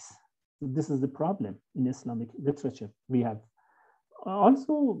ethics. This is the problem in Islamic literature we have.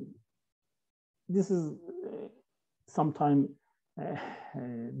 Also, this is sometimes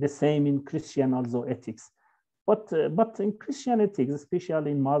the same in Christian also ethics. But in Christian ethics,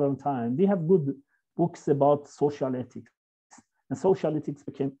 especially in modern time, we have good books about social ethics. And social ethics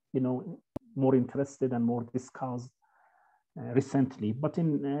became, more interested and more discussed recently. But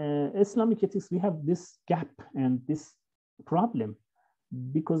in Islamic ethics, we have this gap and this problem,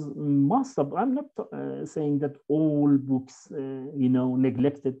 because most of, I'm not saying that all books,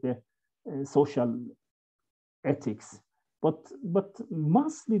 neglected the social ethics, but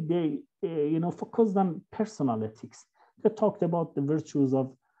mostly they, focused on personal ethics. They talked about the virtues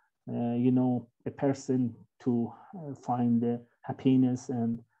of, a person to find happiness,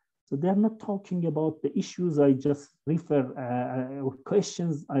 and so they're not talking about the issues I just refer, or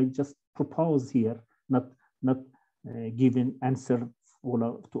questions I just propose here, not giving answer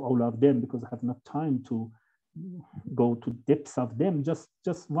to all of them, because I have not time to go to depths of them.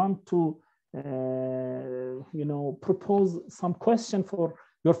 Just want to propose some question for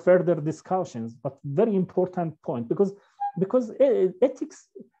your further discussions. But very important point, because ethics,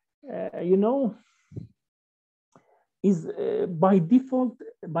 is by default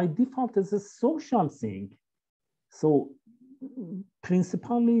is a social thing. So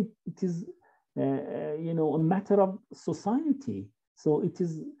principally it is a matter of society. So it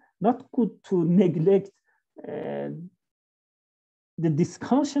is not good to neglect the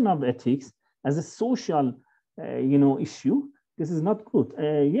discussion of ethics as a social issue. This is not good.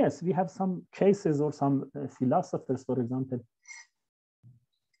 Yes, we have some cases or some philosophers, for example,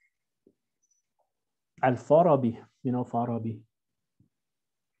 Al-Farabi, Farabi,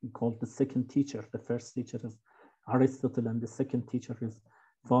 called the second teacher. The first teacher is Aristotle, and the second teacher is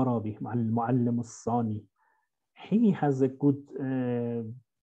Farabi, Al-Muallim al-Sani. He has a good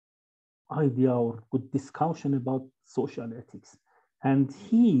idea or good discussion about social ethics. And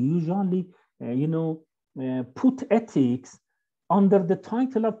he usually, put ethics under the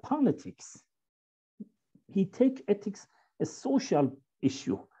title of politics. He take ethics a social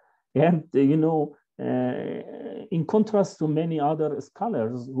issue. And, in contrast to many other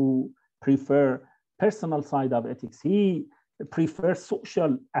scholars who prefer personal side of ethics, he prefers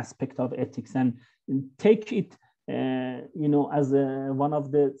social aspect of ethics and take it, as one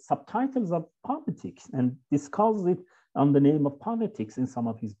of the subtitles of politics, and discuss it on the name of politics in some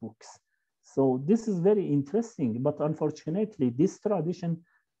of his books. So this is very interesting, but unfortunately, this tradition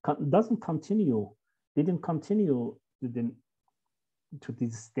didn't continue to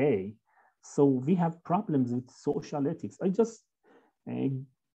this day. So we have problems with social ethics. I just,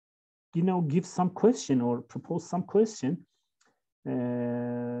 give some question or propose some question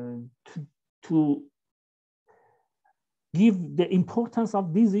to give the importance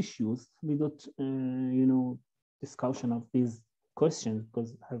of these issues without, discussion of these questions,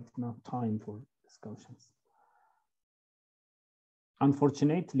 because I have no time for discussions.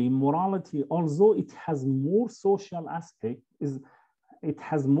 Unfortunately, morality, although it has more social aspect,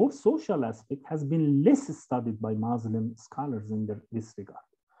 has been less studied by Muslim scholars in this regard.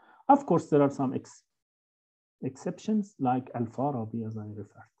 Of course, there are some exceptions, like Al-Farabi, as I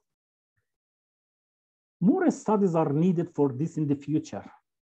referred. More studies are needed for this in the future,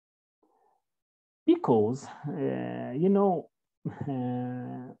 because,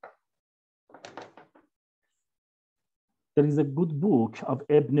 there is a good book of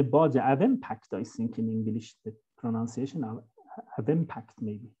Ibn Bajjah, Impact, I think in English, the pronunciation have impact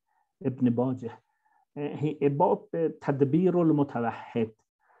maybe. Ibn Bajah. About تدبير المتوحد.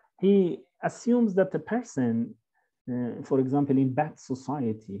 He assumes that the person, for example, in bad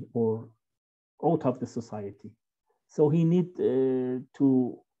society or out of the society, so he need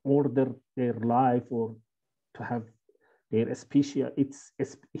to order their life or to have their special, it's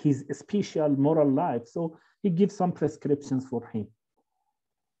his special moral life. So he gives some prescriptions for him.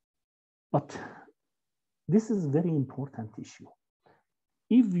 But this is a very important issue.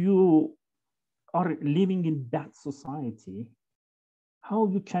 If you are living in that society, how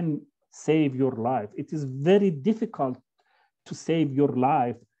you can save your life? It is very difficult to save your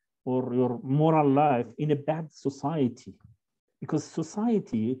life or your moral life in a bad society, because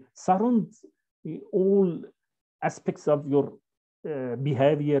society surrounds all aspects of your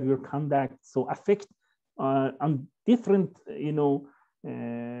behavior, your conduct, so affect on different,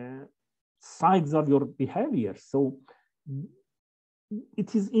 sides of your behavior. So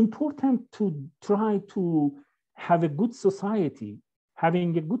it is important to try to have a good society.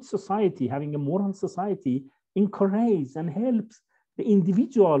 Having a good society, having a moral society, encourages and helps the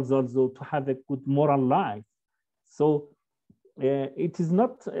individuals also to have a good moral life. So it is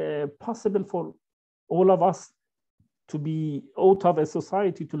not possible for all of us to be out of a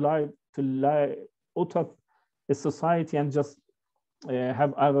society, to live out of a society and just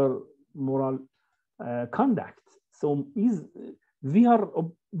have our moral conduct. So we are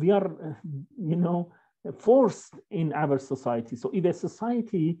forced in our society. So if a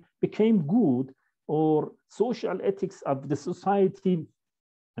society became good, or social ethics of the society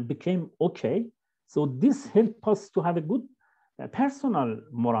became okay, so this helps us to have a good personal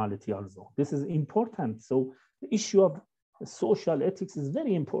morality also. This is important. So the issue of social ethics is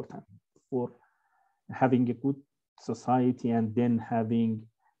very important for having a good society and then having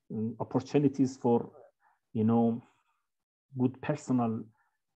opportunities for, good personal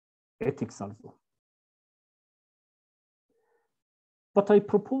ethics also. But I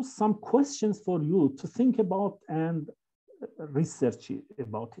propose some questions for you to think about and research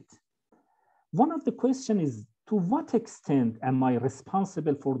about it. One of the questions is, to what extent am I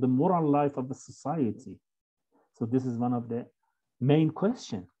responsible for the moral life of the society? So this is one of the main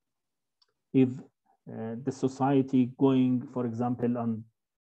questions. If the society going, for example, on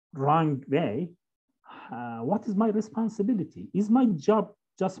wrong way, what is my responsibility? Is my job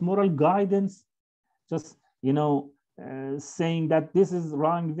just moral guidance? Just, saying that this is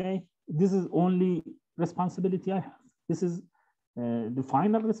wrong way? This is only responsibility I have. This is the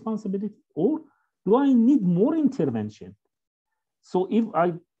final responsibility, or do I need more intervention? So if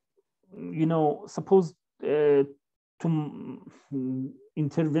I, suppose to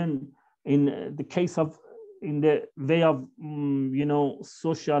intervene in the case of, in the way of,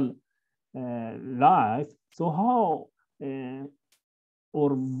 social life, so how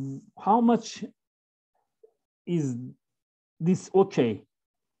or how much is this okay?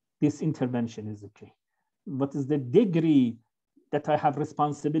 This intervention is okay. What is the degree that I have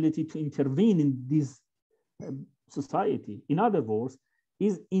responsibility to intervene in this society? In other words,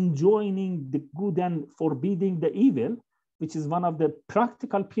 is enjoining the good and forbidding the evil, which is one of the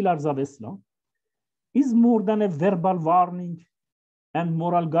practical pillars of Islam, is more than a verbal warning and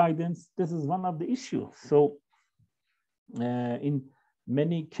moral guidance. This is one of the issues. So in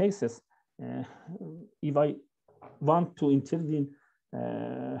many cases, if I want to intervene,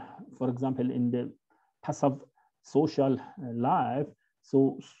 for example, in the path of social life,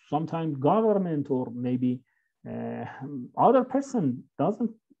 so sometimes government or maybe other person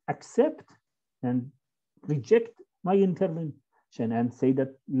doesn't accept and reject my intervention and say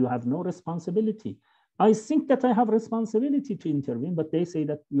that you have no responsibility. I think that I have responsibility to intervene, but they say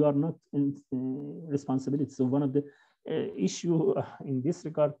that you are not in responsibility. So one of the issue in this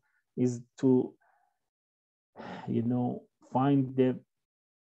regard is to, find the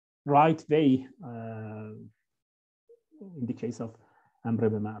right way in the case of Amr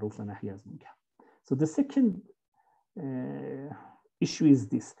bil Ma'ruf and Nahy anil Munkar. So the second issue is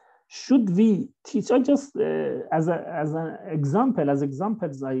this: should we teach? I just as an example, as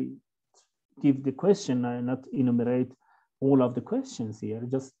examples, I give the question. I not enumerate all of the questions here.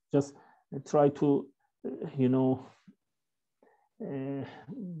 Just try to,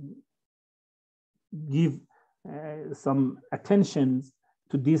 give some attention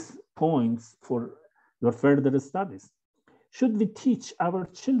to these points for your further studies. Should we teach our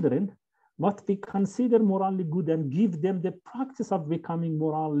children what we consider morally good and give them the practice of becoming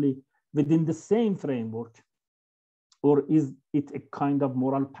morally within the same framework? Or is it a kind of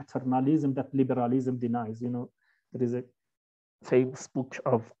moral paternalism that liberalism denies? There is a famous book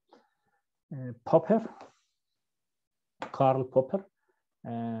of Popper, Karl Popper,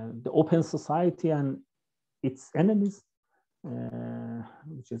 The Open Society and Its Enemies,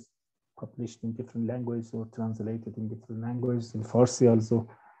 which is published in different languages or translated in different languages. In Farsi also,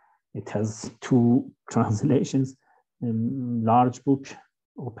 it has 2 translations. Large book,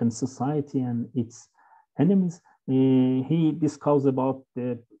 Open Society and Its Enemies. He discusses about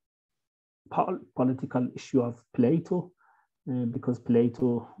the political issue of Plato, because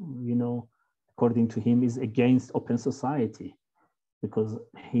Plato, according to him, is against open society, because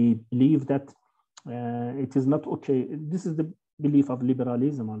he believed that it is not okay. This is the belief of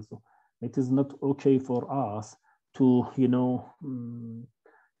liberalism also. It is not okay for us to,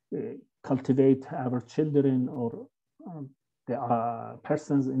 cultivate our children or the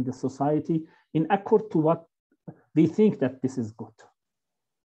persons in the society in accord to what we think that this is good.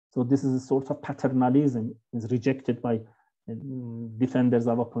 So this is a sort of paternalism, is rejected by defenders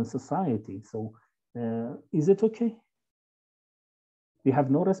of open society. So is it okay? We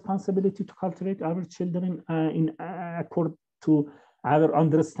have no responsibility to cultivate our children in accord to our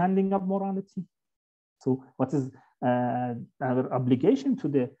understanding of morality. So what is our obligation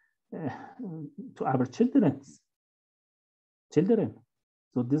to our children?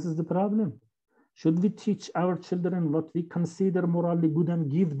 So this is the problem. Should we teach our children what we consider morally good and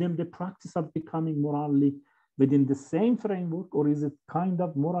give them the practice of becoming morally within the same framework, or is it kind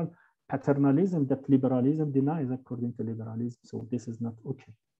of moral paternalism that liberalism denies according to liberalism? So this is not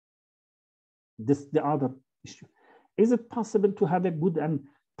okay. This is the other issue. Is it possible to have a good and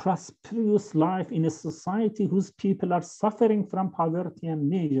prosperous life in a society whose people are suffering from poverty and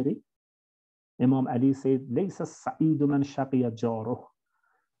misery? Imam Ali said, لَيْسَ السَّعِيدُ مَنْ شَقِيَ جَارُهُ.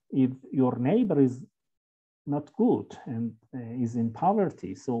 If your neighbor is not good and is in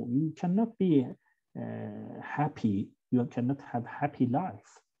poverty, so you cannot be happy, you cannot have happy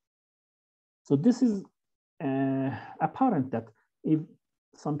life. So this is apparent that if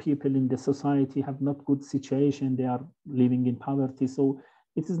some people in the society have not good situation, they are living in poverty, so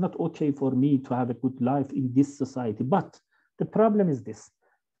it is not okay for me to have a good life in this society. But the problem is this: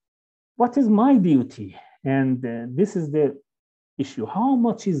 what is my duty? And this is the issue. How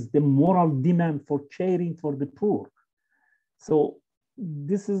much is the moral demand for caring for the poor? So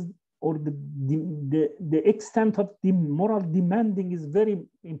this is, or the extent of the moral demanding is very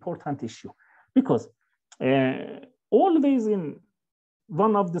important issue, because always in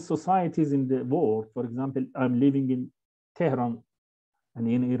one of the societies in the world, for example, I'm living in Tehran and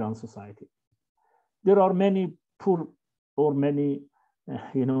in Iran society, there are many poor or many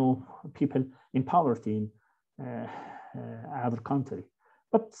people in poverty in our country.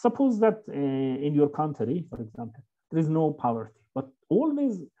 But suppose that in your country, for example, there is no poverty, but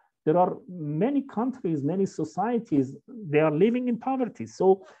always there are many countries, many societies, they are living in poverty.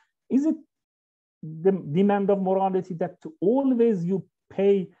 So is it the demand of morality that always you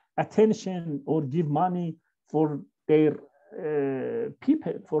pay attention or give money for their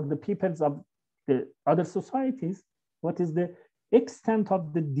people, for the peoples of the other societies? What is the extent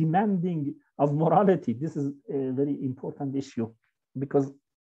of the demanding of morality? This is a very important issue, because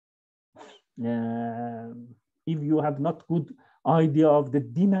if you have not good idea of the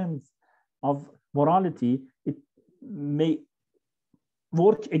demands of morality, it may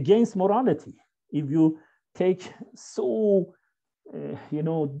work against morality. If you take so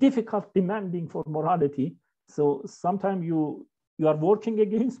difficult demanding for morality, so sometimes you are working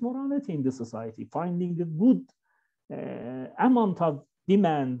against morality in the society. Finding the good amount of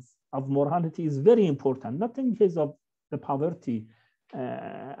demands of morality is very important, not in case of the poverty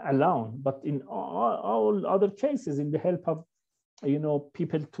alone, but in all other cases, in the help of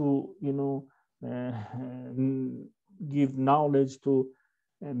people to give knowledge, to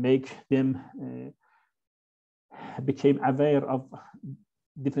make them become aware of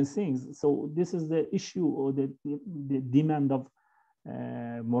different things. So this is the issue, or the demand of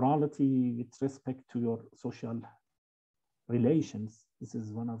morality with respect to your social relations. This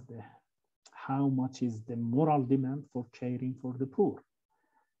is one of the, how much is the moral demand for caring for the poor?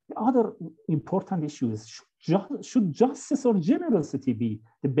 The other important issue is, should justice or generosity be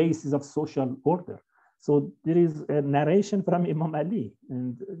the basis of social order? So there is a narration from Imam Ali,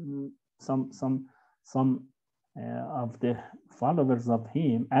 and some of the followers of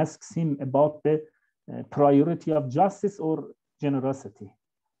him asks him about the priority of justice or generosity.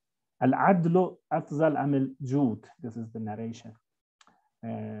 Al-adlu afzal am al-jud. This is the narration.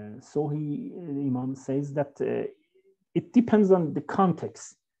 So Imam says that it depends on the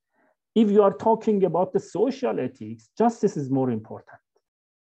context. If you are talking about the social ethics, justice is more important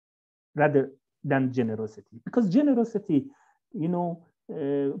rather than generosity, because generosity,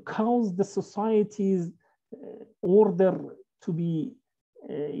 cause the societies order to be,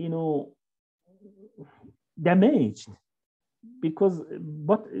 you know, damaged, because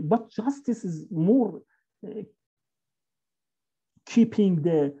but justice is more keeping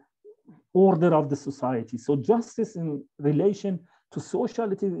the order of the society. So justice in relation to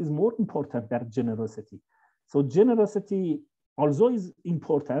sociality is more important than generosity. So generosity also is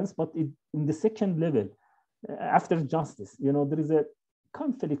important, but in the second level, after justice, you know, there is a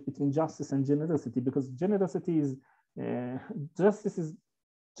conflict between justice and generosity, because generosity is justice is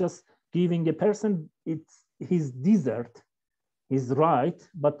just giving a person his desert, his right,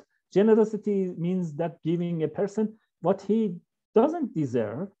 but generosity means that giving a person what he doesn't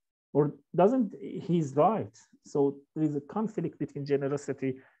deserve or doesn't his right. So there is a conflict between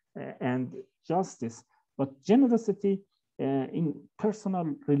generosity and justice, but generosity in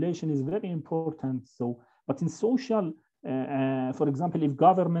personal relation is very important. So, but in social, for example, if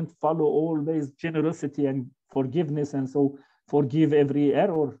government follow always generosity and forgiveness, and so forgive every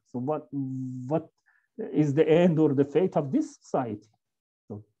error, so what is the end or the fate of this society?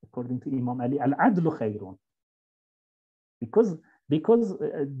 So according to Imam Ali, al-adlu khayrun, because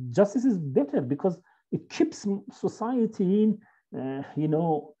justice is better, because it keeps society in, you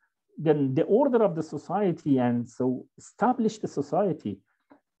know, then the order of the society, and so establish the society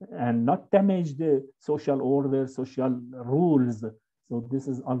and not damage the social order, social rules. So this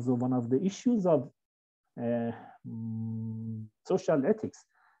is also one of the issues of social ethics.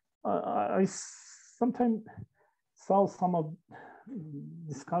 I sometimes saw some of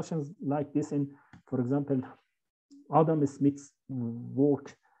discussions like this in, for example, Adam Smith's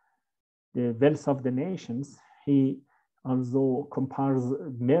work, The Wealth of the Nations. He also compares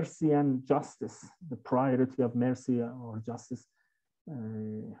mercy and justice, the priority of mercy or justice.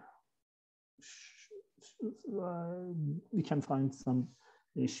 We can find some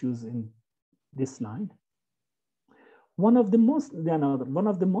issues in this line. One of the most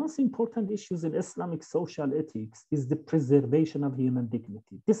important issues in Islamic social ethics is the preservation of human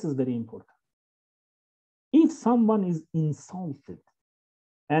dignity. This is very important. If someone is insulted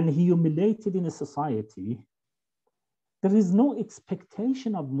and humiliated in a society, there is no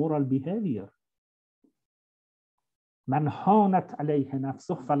expectation of moral behavior. Man hanat alayhi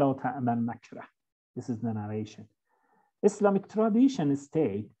nafsuh fala ta'man makrah. This is the narration. Islamic tradition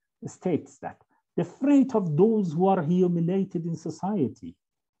states that the fate of those who are humiliated in society,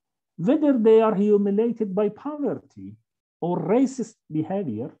 whether they are humiliated by poverty or racist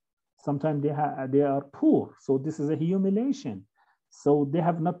behavior, sometimes they are poor, so this is a humiliation. So they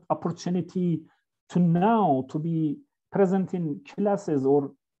have not opportunity to be present in classes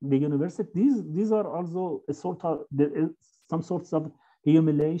or the university. These are also a sort of some sorts of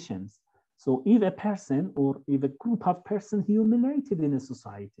humiliations. So if a person or if a group of persons humiliated in a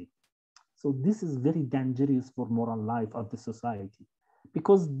society, so this is very dangerous for moral life of the society,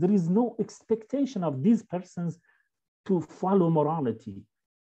 because there is no expectation of these persons to follow morality.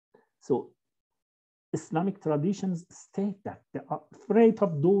 So Islamic traditions state that the fate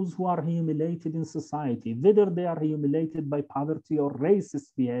of those who are humiliated in society, whether they are humiliated by poverty or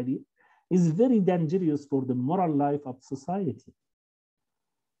racist behavior, is very dangerous for the moral life of society.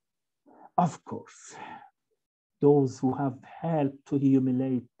 Of course, those who have helped to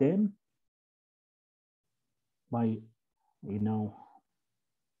humiliate them by, you know,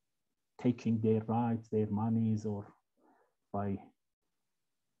 taking their rights, their monies, or by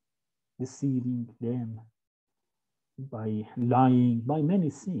deceiving them, by lying, by many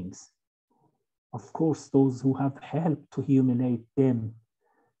things. Of course, those who have helped to humiliate them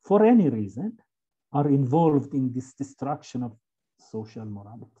for any reason are involved in this destruction of social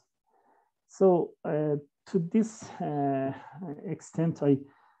morality. So to this extent, I,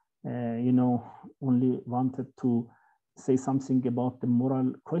 you know, only wanted to say something about the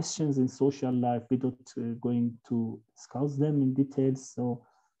moral questions in social life without going to discuss them in details. So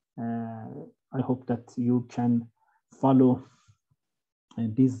I hope that you can follow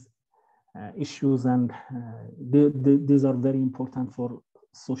these issues, and these are very important for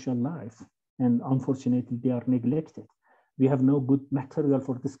social life, and unfortunately they are neglected. We have no good material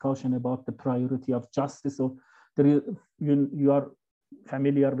for discussion about the priority of justice. So there is, you are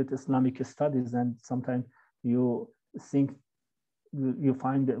familiar with Islamic studies, and sometimes you think you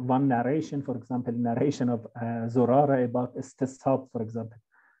find one narration, for example, narration of Zurara about istisab, for example.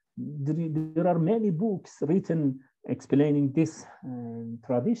 There are many books written explaining this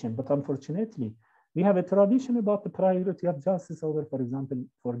tradition, but unfortunately, we have a tradition about the priority of justice over, for example,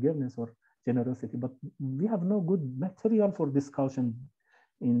 forgiveness or generosity, but we have no good material for discussion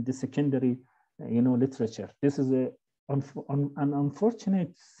in the secondary, you know, literature. This is an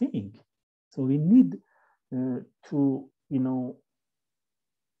unfortunate thing. So we need to,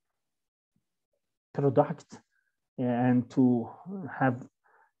 product and to have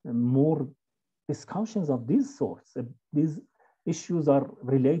more discussions of these sorts. These issues are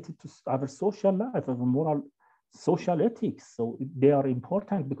related to our social life, of moral, social ethics. So they are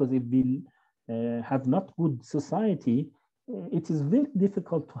important, because if we have not good society, it is very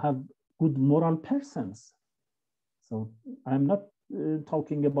difficult to have good moral persons. So I'm not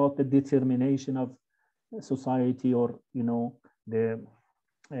talking about the determination of society, or the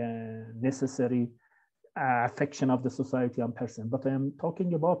necessary affection of the society and person, but I am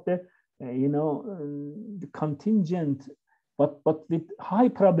talking about the the contingent, but with high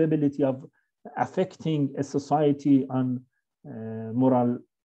probability of affecting a society on moral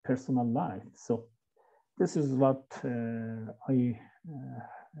personal life. So this is what I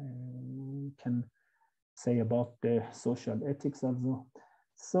can say about the social ethics also.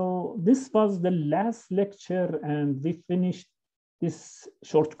 So this was the last lecture, and we finished this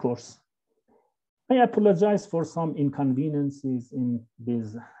short course. I apologize for some inconveniences in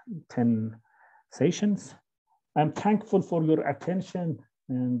these 10 sessions. I'm thankful for your attention,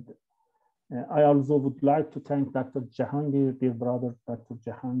 and I also would like to thank Dr. Jahangir, dear brother, Dr.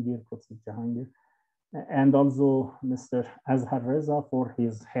 Jahangir, Professor Jahangir, and also Mr. Azhar Reza for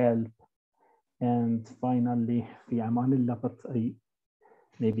his help. And finally, fi amanillah, but I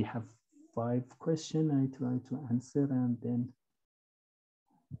maybe have 5 questions I try to answer and then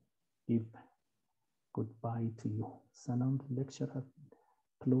give goodbye to you. Salam, the lecture have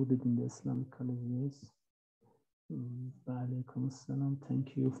uploaded in the Islamic College. Yes. Walaikum salam.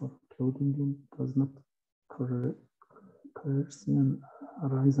 Thank you for uploading it. Does not coercion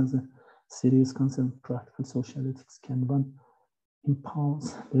arise as a serious concern. Practical social ethics can one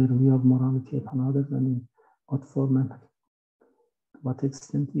impose their view of morality upon others, and in what form and what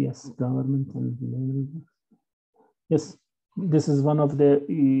extent? Yes, government and yes, this is one of the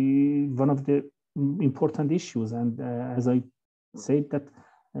important issues, and as I said, that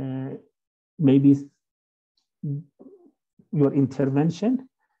maybe your intervention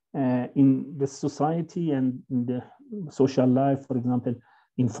in the society and in the social life, for example,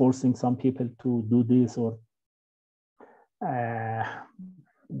 enforcing some people to do this, or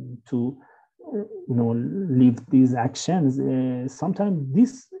to leave these actions. Sometimes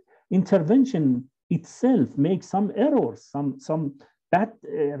this intervention itself makes some errors, some bad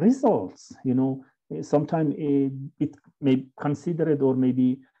results. Sometimes it may be considered or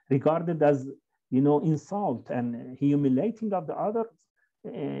maybe regarded as insult and humiliating of the other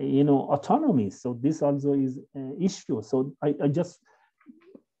autonomy. So this also is an issue. So I just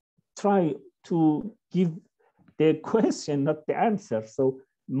try to give the question, not the answer. So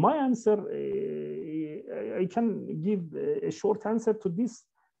my answer, I can give a short answer to this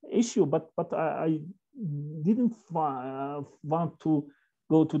issue, but I didn't want to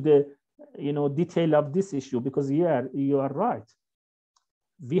go to the detail of this issue, because yeah, you are right.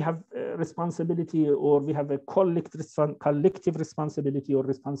 We have a responsibility, or we have a collective responsibility or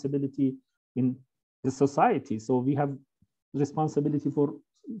responsibility in the society. So we have responsibility for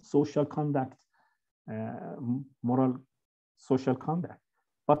social conduct, moral social conduct.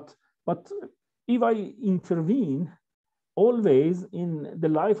 But if I intervene always in the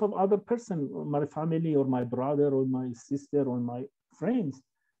life of other person, my family or my brother or my sister or my friends,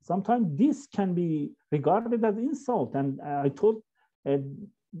 sometimes this can be regarded as insult. And I told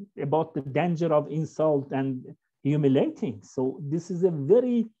about the danger of insult and humiliating. So this is a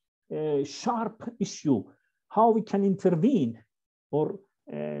very sharp issue, how we can intervene or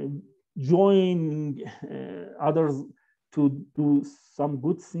join others to do some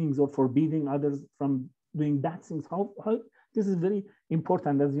good things, or forbidding others from doing bad things. How this is very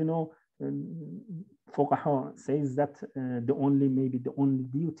important. As you know, Fuqaha says that the only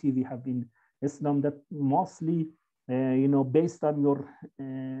duty we have in Islam, that mostly based on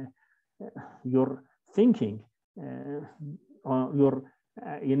your thinking, your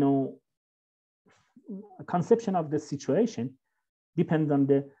conception of the situation, depends on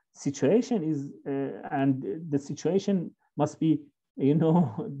the situation is and the situation must be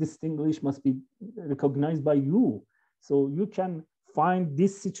distinguished, must be recognized by you. So you can find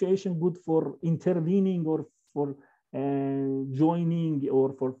this situation good for intervening, or for joining,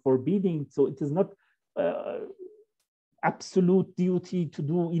 or for forbidding. So it is not absolute duty to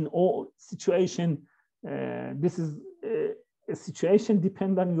do in all situation. This is a situation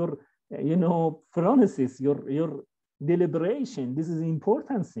depend on your phronesis, your deliberation. This is an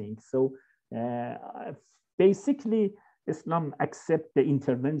important thing. So basically, Islam accepts the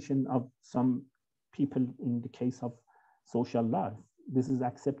intervention of some people in the case of social life. This is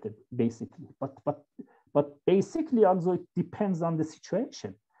accepted basically, but but basically also it depends on the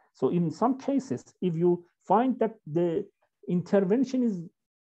situation. So in some cases, if you find that the intervention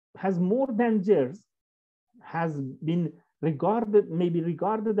has more dangers, has been maybe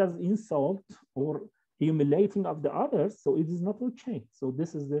regarded as insult or humiliating of the others, so it is not okay. So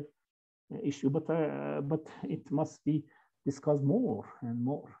this is the issue, but it must be discussed more and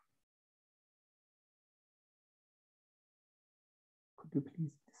more. Could you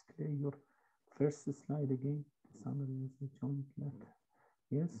please display your first slide again? Summary is the joint letter.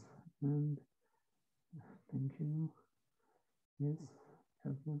 Yes, and thank you. Yes,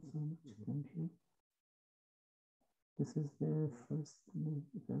 have you so much? Thank you. This is the first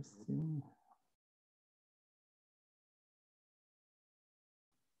thing.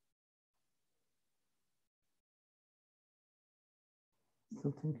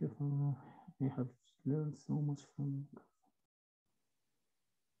 So thank you for, I have learned so much from.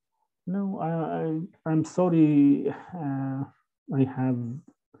 No, I'm sorry. I have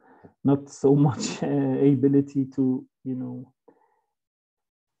not so much ability to,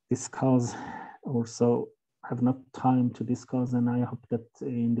 discuss, or so have not time to discuss, and I hope that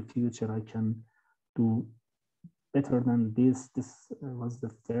in the future I can do better than this. This was the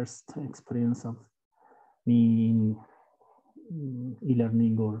first experience of me in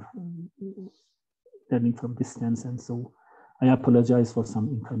e-learning or learning from distance, and so I apologize for some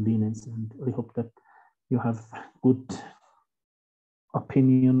inconvenience, and I hope that you have good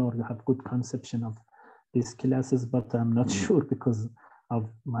opinion or you have good conception of these classes, but I'm not sure because of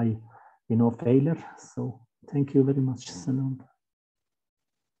my failure. So thank you very much, Salam.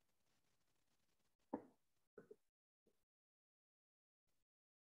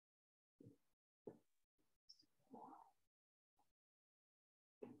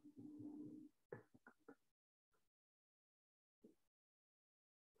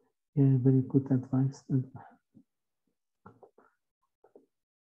 Yeah, very good advice.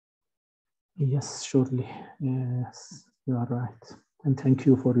 Yes, surely. Yes, you are right. And thank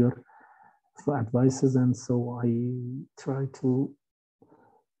you for your advices. And so I try to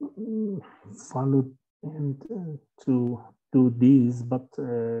follow and to do these, but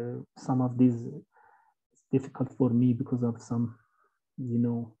some of these is difficult for me because of some,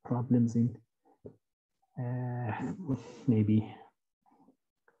 problems in maybe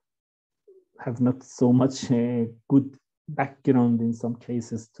have not so much good background in some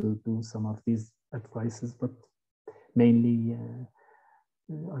cases to do some of these advices, but mainly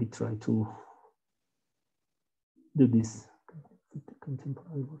I try to do this.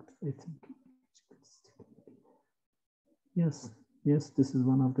 Contemporary work, I think. Yes, this is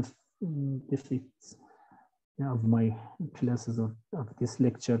one of the defects of my classes of this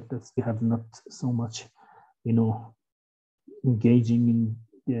lecture, that we have not so much, engaging in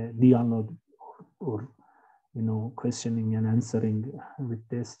the dialogue or questioning and answering with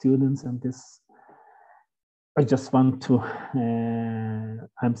the students. And this, I just want to,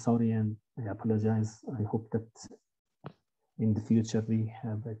 I'm sorry and I apologize. I hope that in the future we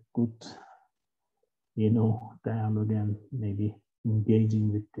have a good, dialogue and maybe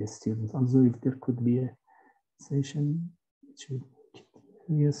engaging with the students. Also, if there could be a session,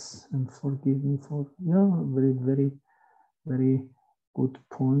 yes, and forgive me for, very, very, very good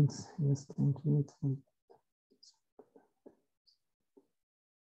points. Yes, thank you.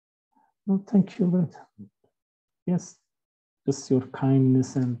 No, thank you, but yes, just your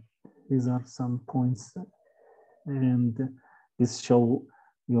kindness, and these are some points, and this show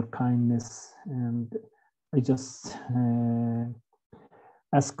your kindness, and I just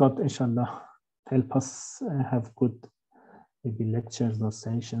ask God, inshallah, help us have good maybe lectures or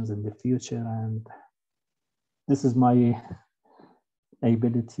sessions in the future. And this is my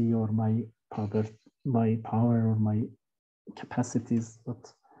ability or my power or my capacities,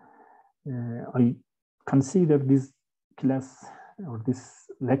 but I consider this class or these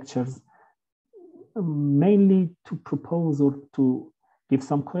lectures mainly to propose or to give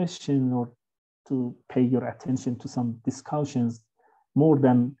some question or to pay your attention to some discussions more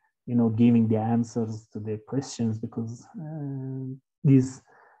than giving the answers to the questions, because this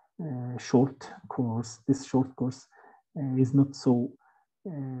short course is not so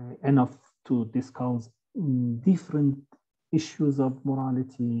enough to discuss different issues of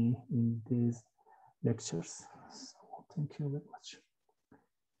morality in these lectures. So thank you very much.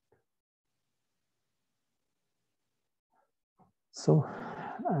 So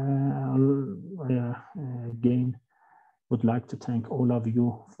again, would like to thank all of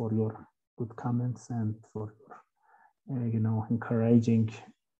you for your good comments and for your, encouraging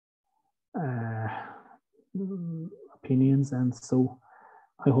opinions. And so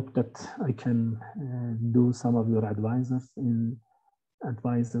I hope that I can do some of your advices in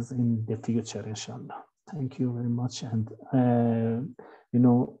the future, inshallah. Thank you very much. And you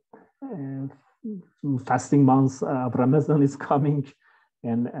know, fasting month of Ramadan is coming,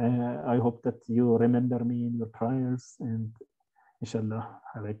 and I hope that you remember me in your prayers, and inshallah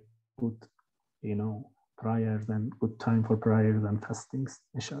have a good, you know, prayers and good time for prayers and fastings,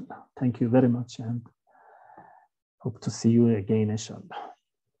 inshallah. Thank you very much, and hope to see you again, inshallah.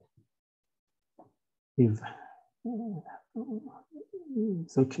 If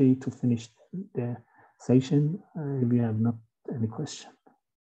it's okay to finish the session, if you have not any question.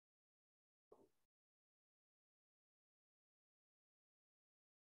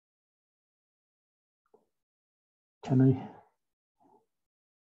 Can I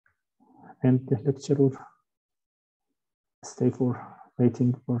end the lecture or stay for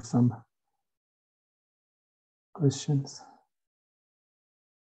waiting for some questions?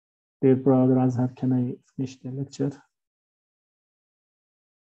 Dear brother Azhar, can I finish the lecture?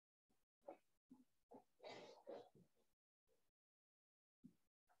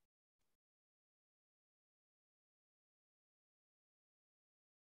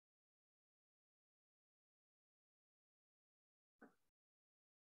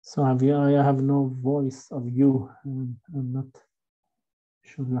 So I have no voice of you. I'm not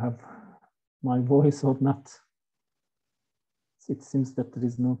sure you have my voice or not. It seems that there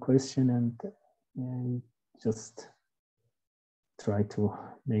is no question, and just try to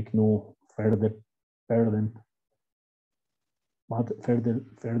make no further burden,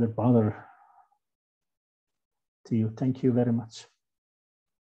 further bother to you. Thank you very much.